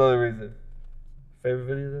literally the only reason. Favorite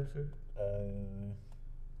video there, sir?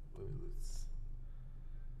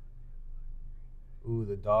 Ooh,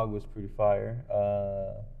 the dog was pretty fire.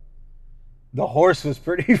 The horse was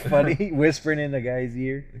pretty funny, whispering in the guy's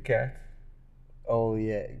ear. The cat. Oh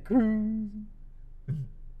yeah, cruise.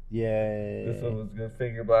 Yeah. This one was good.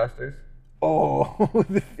 Finger blasters. Oh,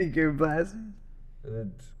 the finger blasters. And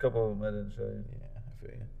then a couple of them I didn't show you. Yeah, I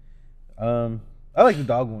feel you. I like the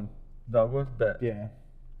dog one. Dog one? Bet. Yeah.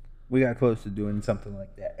 We got close to doing something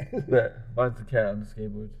like that. Bet. Mine's the cat on the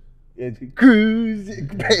skateboard. It's cruise.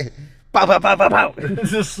 Pow, pow, pow, pow, pow.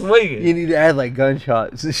 Just swinging. You need to add like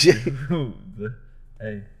gunshots and shit.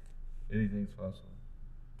 Hey, anything's possible.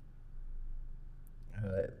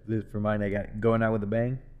 For mine, I got Going Out with a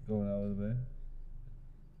Bang. Going Out with a Bang.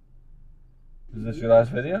 Is this your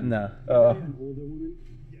last video? No. Oh.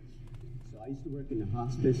 I used to work in the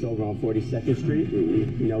hospice over on 42nd Street,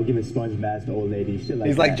 you know, giving sponge baths to old ladies, shit like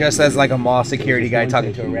He's like that. dressed as like a mall security guy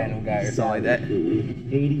talking to a random guy or something like that.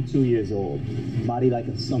 82 years old, body like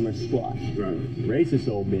a summer squash. Right. Racist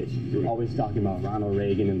old bitch. Right. Always talking about Ronald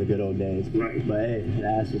Reagan and the good old days. Right. But hey, the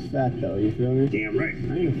ass was fat though, you feel me? Damn right.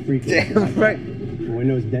 I ain't a freak. Damn right. When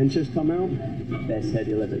those dentures come out, best head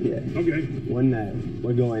you'll ever get. Okay. One night,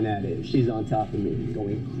 we're going at it. She's on top of me,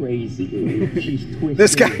 going crazy. She's twisting.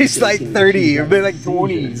 This guy's like 30 or maybe like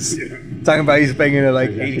 20s. Yeah. Talking about he's banging at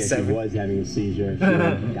like 87. She was having a seizure. She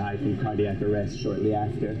died from cardiac arrest shortly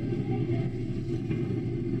after.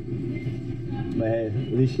 But hey,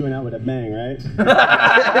 at least you went out with a bang, right?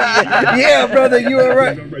 Yeah, brother, you were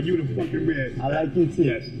right. You the fucking man. I like you too.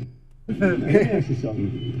 Yes. Let me ask you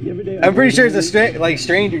something. I'm pretty sure it's a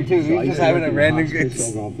stranger too. He's just having a random good.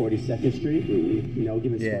 Over on 42nd Street, you know,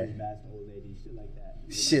 giving sponge baths to old ladies, shit like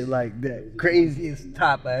that. Shit like that. Craziest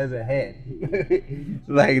top as a head.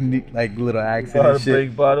 like little accent and shit.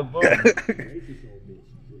 Big bottom boy.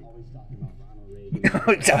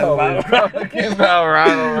 Talking about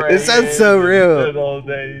Ronald Reagan. It sounds so real. Good old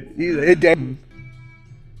days.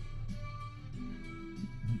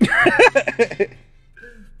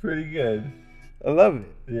 Pretty good. I love it.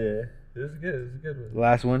 Yeah, it's good. It's a good one.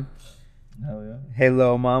 Last one. Hell yeah. Hey,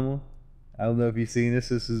 Lil Mama. I don't know if you've seen this.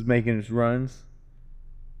 This is making its runs.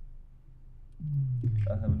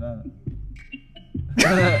 I have not.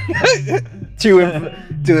 Two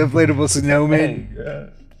inflatable snowmen. Hey,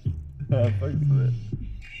 God. Oh, thanks for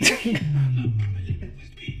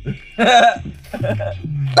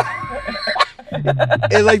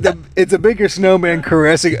It's a bigger snowman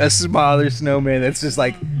caressing a smaller snowman that's just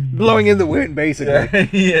like blowing in the wind, basically.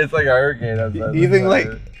 Yeah, it's like a hurricane outside. You think like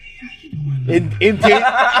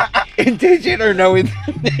intention or no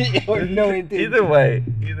intention? Or no intention? Either way,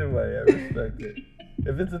 I respect it.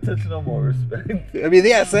 If it's intentional, more respect. I mean,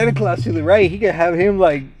 yeah, Santa Claus to the right, he could have him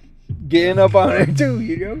like getting up on her too,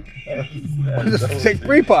 you know. Just take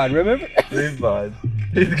pre-pod, remember? Pre-pod.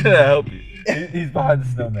 He's gonna help you. He's behind the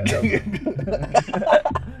snowman.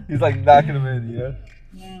 He's like knocking him in, you know.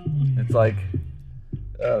 It's like,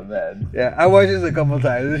 oh man. Yeah, I watched this a couple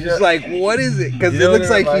times. It's just like, what is it? Because it looks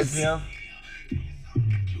like he's.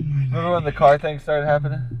 Remember when the car thing started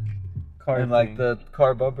happening? Car like thing. the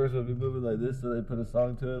car bumpers would be moving like this, so they put a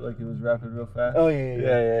song to it, like he was rapping real fast. Oh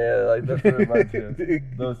yeah. Like that's what it reminds me of.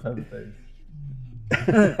 Those type of things.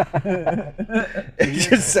 It's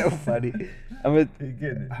just so funny. I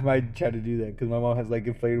might try to do that because my mom has like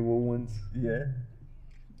inflatable ones. Yeah.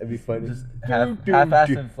 That'd be funny. Just half-ass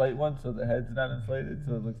inflate one so the head's not inflated,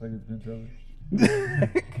 so it looks like it's been thrown.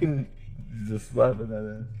 Just slapping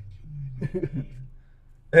that ass.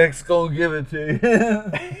 X gonna give it to you.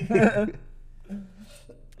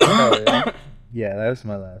 Oh, yeah. Yeah, that was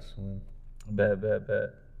my last one. Bad. I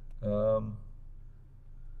don't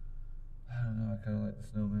know. I kind of like the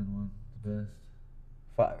snowman one the best.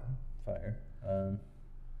 Fire.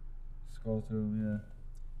 Scroll through them, yeah.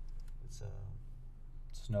 It's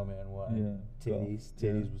snowman one. Yeah.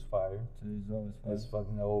 Titties was fire. Titties always fire. This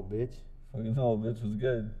fucking old bitch. Fucking old bitch was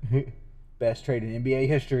good. Best trade in NBA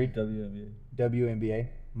history. WNBA.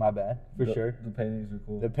 My bad, sure. The paintings are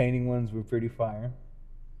cool. The painting ones were pretty fire.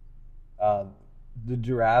 The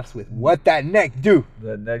giraffes with what that neck do?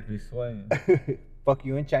 That neck be swinging. Fuck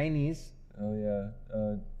you in Chinese. Oh yeah.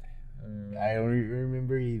 I don't even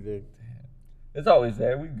remember either. It's always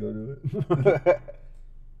there. We can go to it.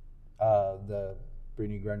 The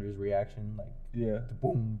Brittany Grunder's reaction, like yeah, the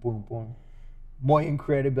boom, boom, boom. Muy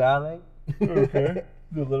incredible. Okay.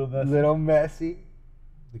 The little messy.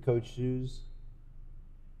 The coach shoes.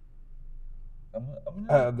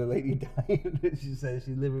 I'm the lady dying. She said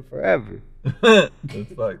she's living forever. That's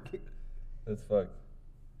fucked. I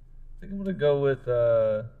think I'm gonna go with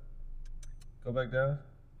go back down.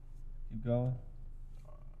 Keep going.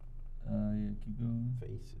 Yeah, keep going.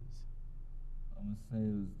 Faces. I'm gonna say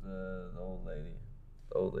it was the old lady.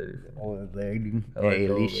 The old lady. Old lady. Hey,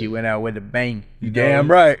 at least she went out with a bang. You damn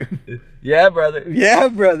know, right. Yeah, brother. Yeah,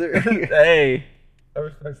 brother. Hey. I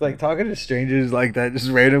respect it's like talking to strangers like that, just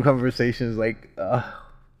random conversations like, it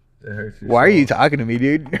hurts your why soul. are you talking to me,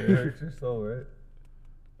 dude? It hurts your soul, right?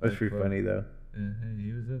 That's pretty funny, though. Yeah, hey,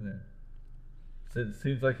 he was in there. So it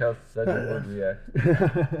seems like how Cedric would react.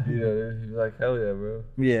 You know, he'd be like, hell yeah, bro.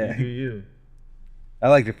 Yeah. You do you. I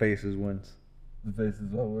like the faces ones. The faces,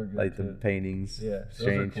 well, we're good. Like the paintings. Yeah.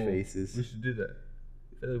 Strange cool. faces. We should do that.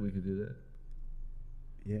 I feel like we could do that.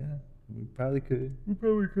 Yeah, we probably could. We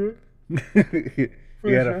probably could.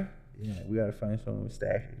 Yeah, we gotta find someone with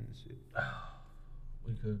stashes and shit.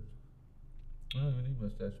 We could. I don't even need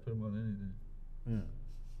mustache. Put them on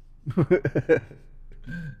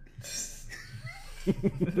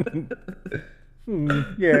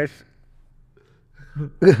anything. Yes.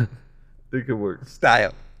 It could work.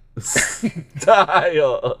 Style.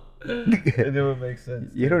 Style. It never makes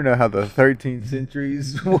sense. You don't know how the 13th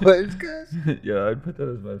centuries was, guys. Yeah, I'd put that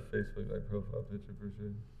as my Facebook profile picture for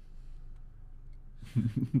sure.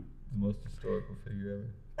 The most historical figure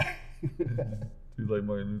ever. He's like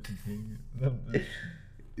Martin Luther King.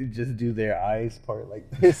 You just do their eyes part like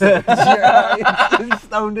this. Your eyes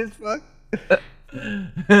stoned as fuck.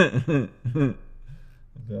 I'm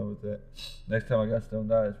down with that. Next time I got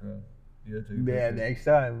stoned eyes, bro. You gotta take a picture. Next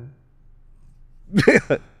time.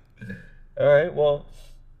 Alright, well,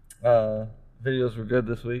 videos were good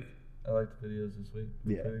this week. I liked the videos this week.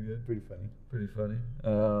 Yeah, pretty good. Pretty funny.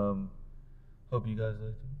 Hope you guys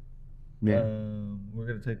liked them. Yeah. We're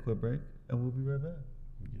gonna take a quick break and we'll be right back.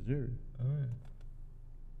 Yes, sir. Alright.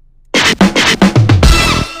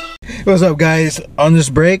 What's up, guys? On this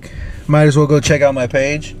break, might as well go check out my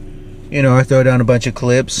page. You know, I throw down a bunch of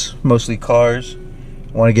clips, mostly cars.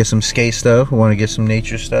 Want to get some skate stuff. Want to get some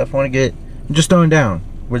nature stuff. Want to get just throwing down.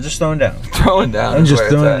 We're just throwing down. Throwing down. I'm just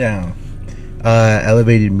throwing down.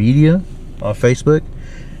 Elevated Media on Facebook.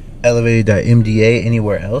 Elevated.mda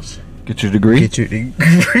anywhere else. Get your degree. Get your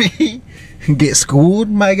degree. Get schooled,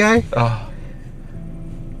 my guy. Oh.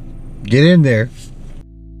 Get in there.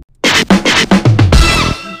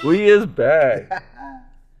 We is back.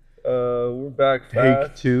 We're back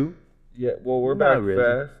fast. Take 2. Yeah, well, we're Not back really.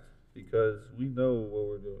 fast because we know what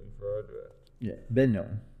we're doing for our draft. Yeah, been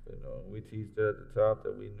known. We teased it at the top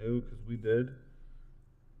that we knew because we did,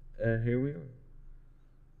 and here we are.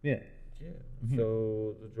 Yeah. Yeah.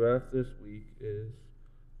 So the draft this week is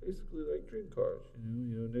basically like dream cars.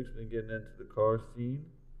 You know, Nick's been getting into the car scene.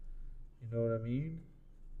 You know what I mean?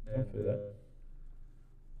 And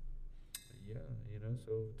yeah, you know,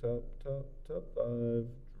 so top 5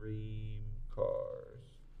 dream cars.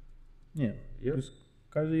 Yeah. Yep. Just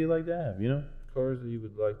cars that you like to have, you know? Cars that you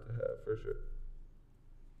would like to have, for sure.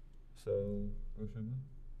 So, Rochambeau.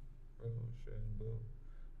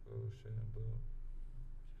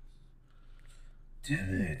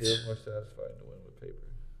 Damn it. It feels more satisfying to win with paper.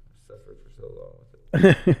 I suffered for so long with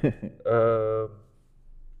it.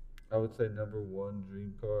 I would say number one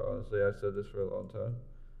dream car. Honestly, I said this for a long time.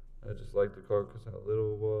 I just liked the car because how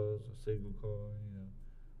little it was, a single car, you know.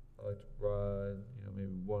 I like to ride, you know,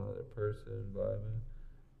 maybe one other person, environment.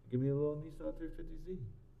 Give me a little Nissan 350Z.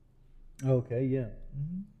 Okay, yeah.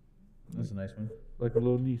 That's a nice one. Like a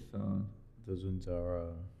little Nissan. Those ones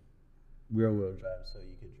are rear wheel drive, so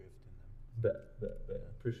you could drift in them. Bet.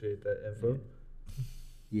 Appreciate that info.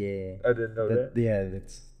 Yeah. I didn't know that. Yeah,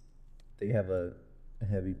 they have a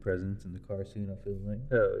heavy presence in the car scene, I feel like.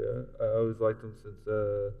 Hell yeah. I always liked them since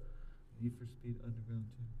Need for Speed Underground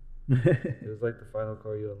 2. It was like the final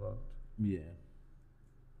car you unlocked. Yeah.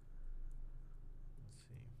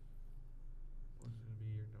 What's going to be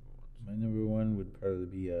your number one? My number one would probably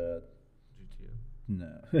be GTO.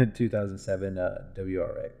 No, 2007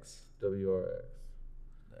 WRX. WRX.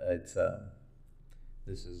 It's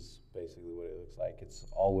this is basically what it looks like. It's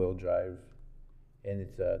all-wheel drive, and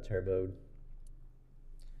it's turboed.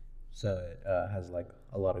 So it has like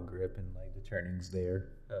a lot of grip and like the turnings there.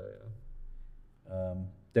 Hell yeah.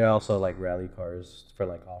 They're also like rally cars for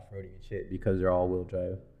like off-roading and shit because they're all-wheel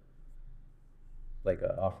drive. Like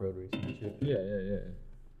off-road racing and shit. Yeah.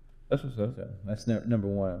 That's what's up. So that's number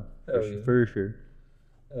one Hell for sure.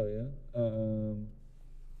 Hell yeah.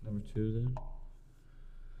 Number two then.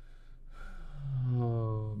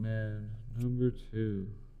 Oh man, number two.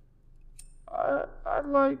 I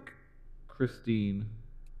like Christine.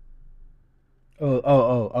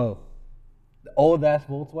 Oh. The old ass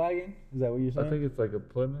Volkswagen? Is that what you're saying? I think it's like a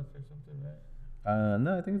Plymouth or something, right?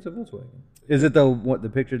 No, I think it's a Volkswagen. Is it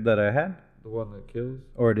the picture that I had? The one that kills?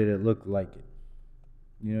 Or did it look like it?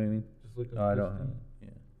 You know what I mean? Just look up I Christine. don't have it. Yeah.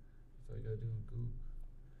 That's all you gotta do in Google.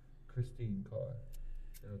 Christine car.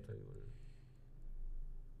 It'll tell you what it is.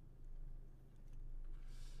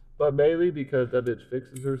 But mainly because that bitch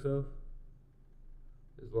fixes herself.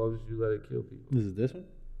 As long as you let it kill people. Is it this one?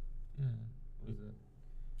 Yeah. What is that?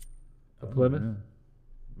 A Plymouth?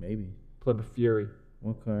 Maybe. Plymouth Fury.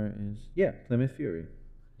 What car is... Yeah, Plymouth Fury.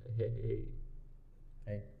 Hey.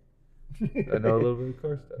 Hey. I know a little bit of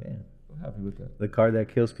car stuff. Yeah. I'm happy with that. The car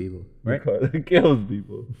that kills people, right? The car that kills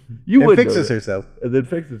people. You and would fixes herself. And then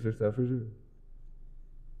fixes herself, for sure.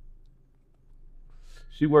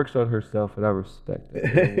 She works on herself, and I respect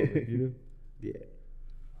it. You know? Yeah.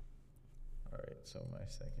 All right, so my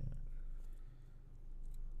second.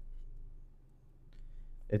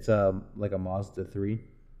 It's like a Mazda 3.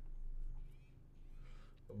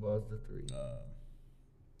 A Mazda 3.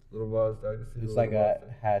 Little Mazda. I can see it's the like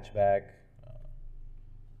Mazda. a hatchback.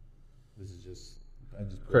 This is just I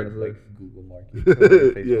just put it like Google Market.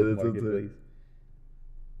 Facebook Yeah, that's Marketplace.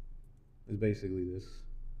 It's basically this.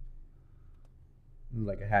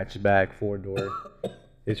 Like a hatchback, 4-door.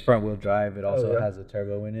 It's front wheel drive. It also has a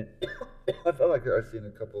turbo in it. I felt like I've seen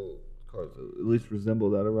a couple cars that at least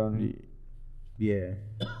resemble that around here. Yeah.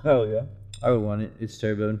 Hell yeah. I would want it. It's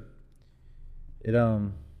turboed. It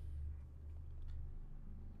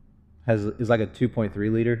is like a 2.3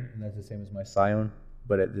 liter, and that's the same as my Scion,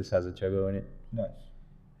 but it just has a turbo in it. Nice.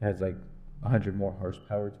 It has like 100 more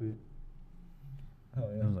horsepower to it. Oh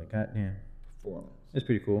yeah. I was like, God damn. Performance. It's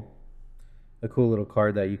pretty cool. A cool little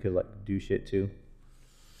car that you could like do shit to.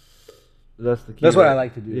 That's the key. That's what I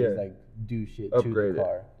like to do. Yeah. Is like do shit Upgrade to the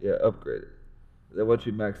car. it. Yeah, upgrade it. Then once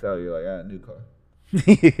you max out, you're like, new car.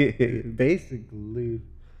 Basically.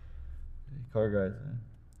 Car guys,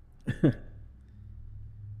 man.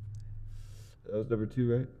 That was number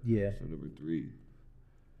 2, right? Yeah. So number 3.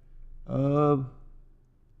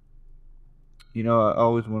 You know, I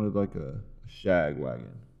always wanted like a shag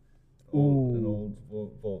wagon. An old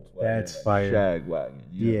Volkswagen. That's fire. Shag wagon.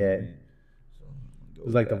 You know what I mean? So it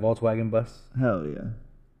was like the Volkswagen bus. Hell yeah.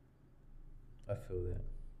 I feel that.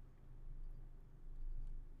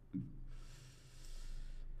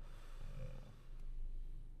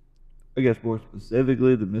 I guess more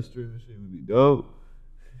specifically, the mystery machine would be dope.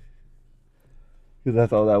 Because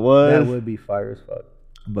that's all that was. That would be fire as fuck.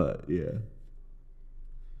 But, yeah.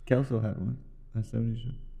 Kelso had one. That 70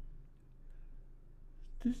 show.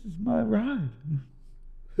 This is my ride.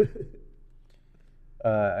 Was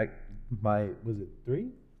it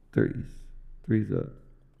 3? 3's up.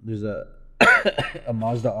 There's a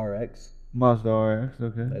Mazda RX. Mazda RX,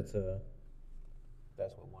 okay. That's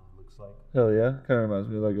what one looks like. Hell yeah. Kind of reminds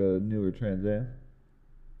me of like a newer Trans Am.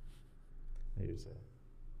 Here's a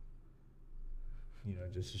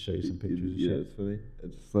just to show you some pictures and Yeah, shit. it's funny.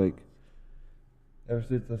 It's just like ever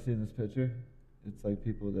since I've seen this picture, it's like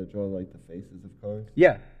people that draw like the faces of cars.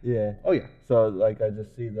 Yeah. Yeah. Oh yeah. So like I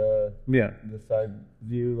just see the side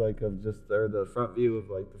view like of just or the front view of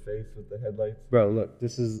like the face with the headlights. Bro, look,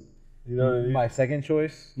 this is what I mean? my second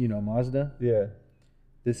choice. Mazda. Yeah.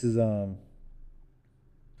 This is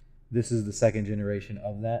the second generation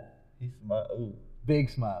of that. He smile. Ooh. Big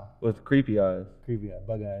smile. With creepy eyes. Creepy eye,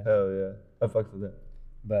 bug eyes. Hell yeah. I fucks with that.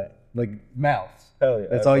 But like mouths. Hell yeah.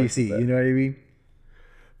 That's all you see. You know what I mean?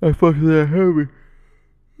 I fucks with that heavy.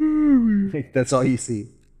 That's all you see.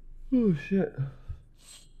 Oh shit.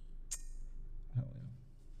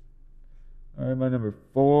 Alright, my number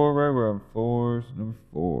 4, right? We're on 4. So number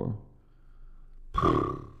 4.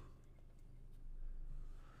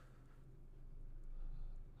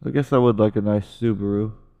 I guess I would like a nice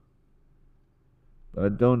Subaru. But I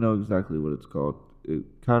don't know exactly what it's called. It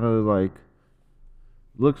kind of like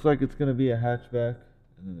looks like it's gonna be a hatchback,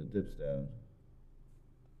 and then it dips down.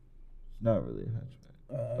 It's not really a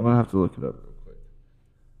hatchback. I'm gonna have to look it up real quick.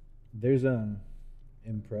 There's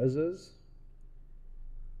Imprezas.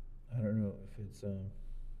 I don't know if it's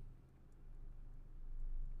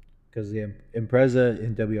because the Impreza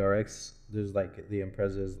in WRX, there's like the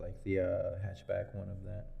Impreza is like the hatchback one of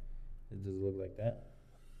that. Does it look like that?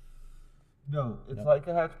 No, it's like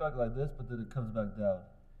a hatchback like this, but then it comes back down.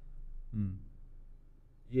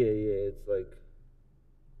 Yeah, it's like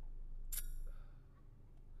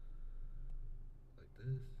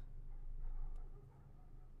this.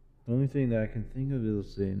 The only thing that I can think of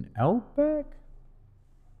is an Outback.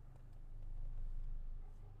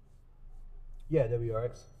 Yeah,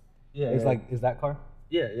 WRX. Yeah, it's like is that car?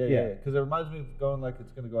 Yeah. Because it reminds me of going like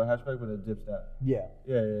it's gonna go a hatchback, but it dips down. Yeah.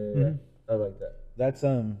 Yeah. I like that. That's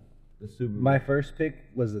the Subaru. My first pick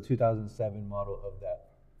was the 2007 model of that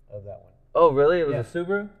one. Oh really? It was a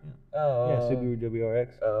Subaru. Yeah. Oh. Yeah, Subaru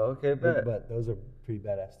WRX. Oh, okay, but those are pretty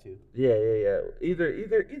badass too. Yeah. Either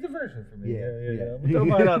version for me. Yeah. But throw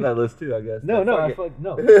mine on that list too, I guess. No.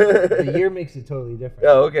 The year makes it totally different.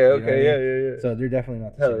 Oh, okay. You know what I mean? Yeah. So they're definitely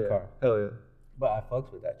not the same car. Hell yeah. But I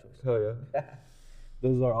fucks with that choice. Hell yeah.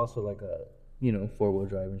 Those are also like a 4-wheel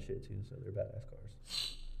drive and shit too, so they're badass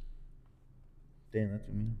cars. Damn, that's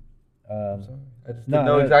what I mean. I'm sorry. I just didn't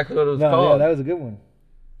know exactly what it was called. Yeah, that was a good one.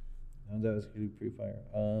 That was pretty fire.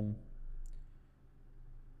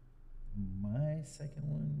 My second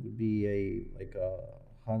one would be a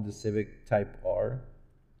Honda Civic Type R.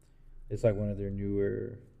 It's like one of their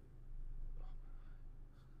newer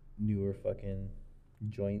fucking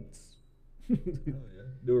joints. Oh yeah.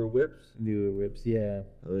 Newer whips. Yeah.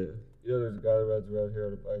 Oh yeah. There's a guy that rides around here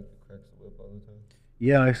on a bike that cracks the whip all the time.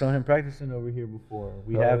 Yeah, I saw him practicing over here before.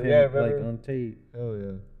 We have him like on tape. Hell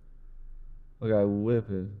yeah. Look, I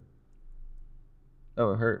whipping. That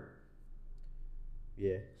would hurt.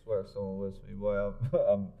 Yeah. I swear if someone whips me, boy,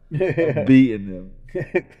 I'm beating them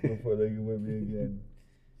before they can whip me again.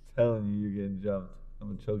 Telling you you're getting jumped. I'm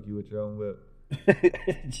gonna choke you with your own whip.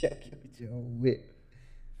 Choke you with your own whip.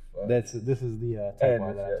 This is the Type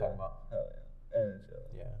R that I'm talking about. Hell yeah. And it's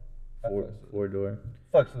yellow. Yeah. Four door.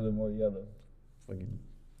 Fucks with it more yellow. Fucking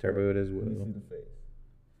turbo as well. Let me see the face.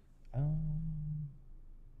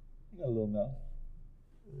 You got a little mouth.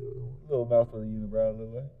 Little mouth with a unibrow,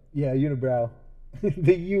 little way. Yeah, unibrow.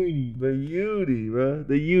 The uni. The uni, bro.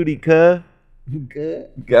 The uni, cuh.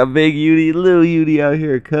 Good. Got big uni, little uni out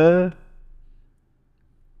here, cuh.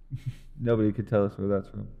 Nobody could tell us where that's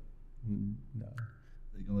from. No.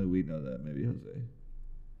 I think only we know that. Maybe Jose.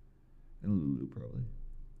 And Lulu, probably.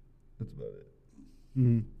 That's about it.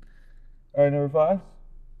 Mm-hmm. All right, number 5.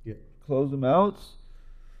 Yeah. Close them out.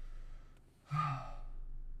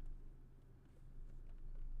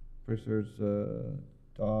 First there's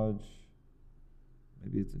Dodge.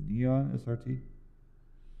 Maybe it's a Neon SRT.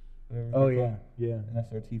 Oh yeah. An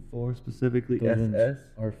SRT4 specifically. Those SS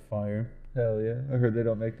are fire. Hell yeah! I heard they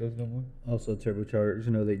don't make those no more. Also turbocharged.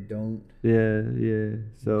 No, they don't. Yeah.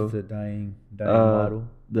 So it's a dying model.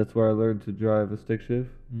 That's where I learned to drive a stick shift.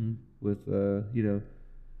 Mm-hmm.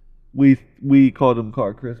 With we called him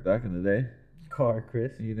Car Chris back in the day. Car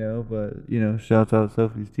Chris. But shouts out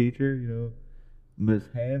Sophie's teacher. Miss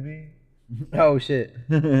Hamby. Oh shit!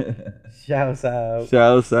 Shouts out.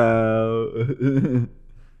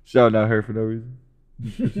 Shouting out her for no reason.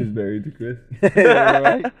 She's married to Chris.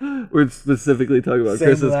 Right? We're specifically talking about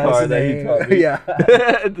Chris's car that he taught me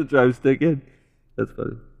to drive stick in. That's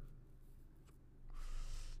funny.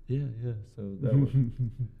 Yeah. So that one.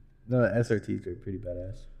 No, the SRTs are pretty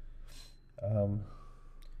badass.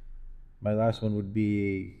 My last one would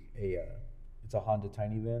be it's a Honda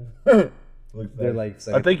Tiny Van. Looks They're nice.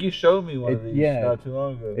 like I think you showed me one of these yeah, not too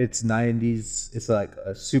long ago. It's 90s. It's like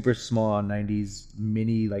a super small 90s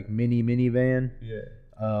mini minivan. Yeah.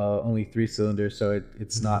 Only 3 cylinders, so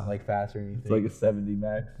it's not like fast or anything. It's like a 70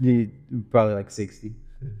 max. Yeah, probably like 60.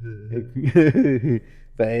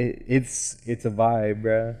 But it's a vibe,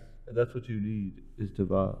 bro. That's what you need is to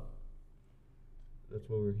vibe. That's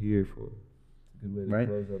what we're here for. Good way to Right?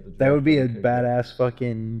 close out the That would be a kickback. badass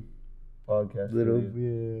fucking Podcast. little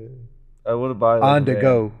studio. I want to buy like, on a the van.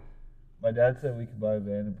 go. My dad said we could buy a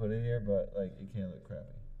van and put it here, but like it can't look crappy.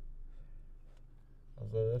 I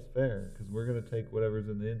was like, that's fair, because we're gonna take whatever's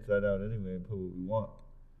in the inside out anyway and put what we want.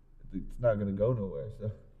 It's not gonna go nowhere.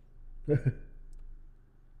 So.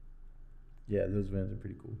 Yeah, those vans are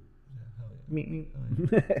pretty cool. Yeah, hell yeah. Me.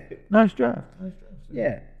 Hell yeah. Nice drive. Nice drive.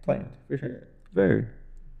 Yeah, planned for sure. Yeah. Very,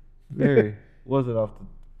 very. Wasn't off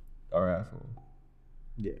our asshole.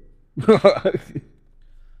 Yeah.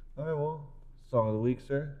 All right, well, song of the week,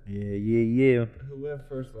 sir. Yeah. Who went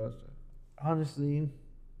first last time? Honestly,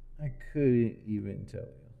 I couldn't even tell you.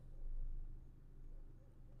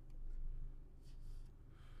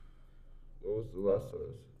 What was the last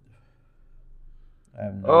one? I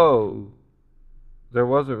have no Oh, there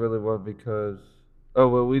wasn't really one because. Oh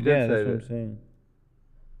well, we did yeah, save that's what it. I'm saying.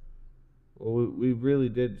 Well, we really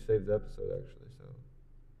did save the episode actually. So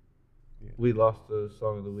Yeah. we lost the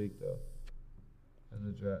song of the week though in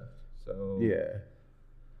the draft. So Yeah.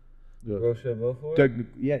 Rochambeau for it?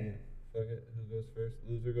 Technically, yeah. Fuck it. Who goes first?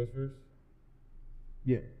 Loser goes first.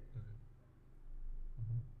 Yeah.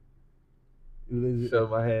 Show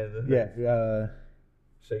my hand. Yeah.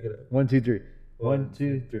 Shake it up. 1, 2, 3. 1, 1,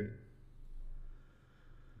 2, 3.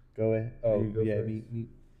 Go ahead. Oh, You go yeah. first.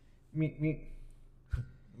 Me.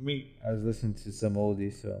 Me. I was listening to some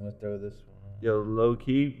oldies, so I'm gonna throw this one on. Yo, low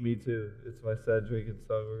key, me too. It's my sad drinking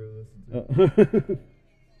song we're gonna listen to.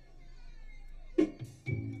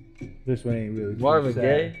 This one ain't really too Marvin sad.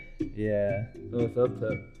 Gaye? Yeah. No, it's up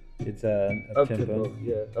temp. It's up Up tempo. tempo.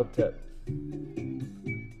 Yeah, up temp.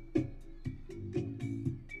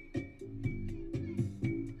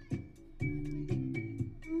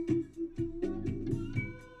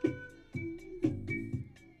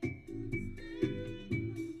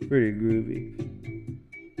 Pretty groovy.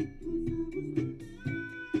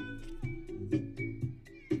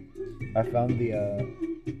 I found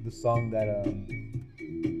the song that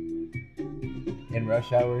in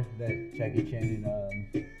Rush Hour that Jackie Chan and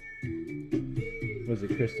was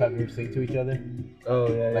it Chris Tucker sing to each other?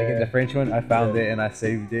 Oh yeah. Like in the French one, I found it and I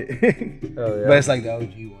saved it. Oh yeah. But it's like the OG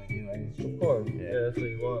one, you know. Of course. Yeah, that's what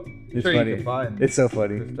you want. It's sure funny. You can find It's so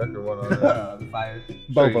funny. Chris Tucker one on the fire.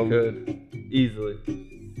 Both Sure of you them. could easily.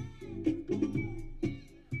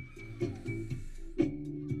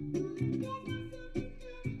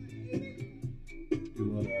 You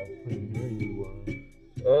wanna put it here? You want?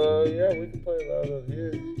 Yeah, we can play it loud on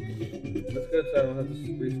here. That's good, so I don't have to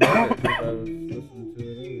restart it because I was listening to it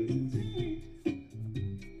earlier.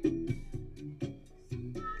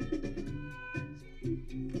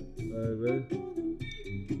 Alright, ready?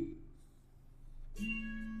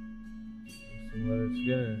 Some Leonard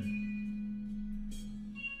Skinner.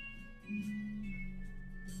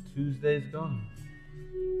 Tuesday's gone.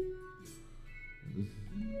 This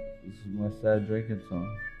is my sad drinking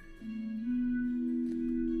song.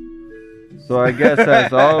 So I guess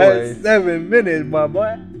as always. 7 minutes, my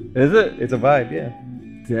boy. Is it? It's a vibe, yeah.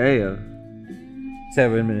 Damn.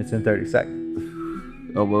 7 minutes and 30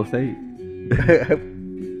 seconds. Almost 8.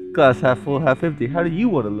 Glass half full, half empty. How do you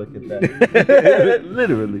want to look at that?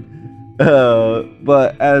 Literally.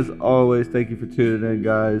 But as always, thank you for tuning in,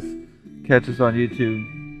 guys. Catch us on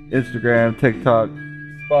YouTube, Instagram, TikTok,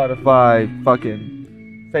 Spotify,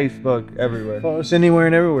 fucking Facebook, everywhere. Follow us anywhere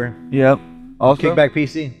and everywhere. Yep. Also, Kickback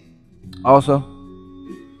PC. Also,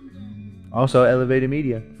 Elevated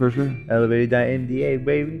Media. for sure. Elevated.mda,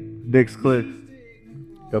 baby. Dick's Clicks.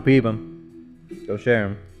 Go peep them. Go share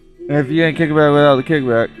them. And if you ain't kicking back without the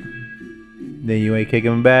kickback, Then you ain't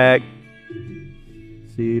kicking 'em back.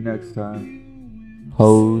 see you next time.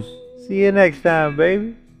 Hoes. See you next time,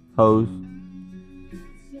 baby. Hoes.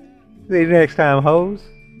 See you next time, hoes.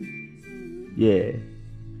 Yeah.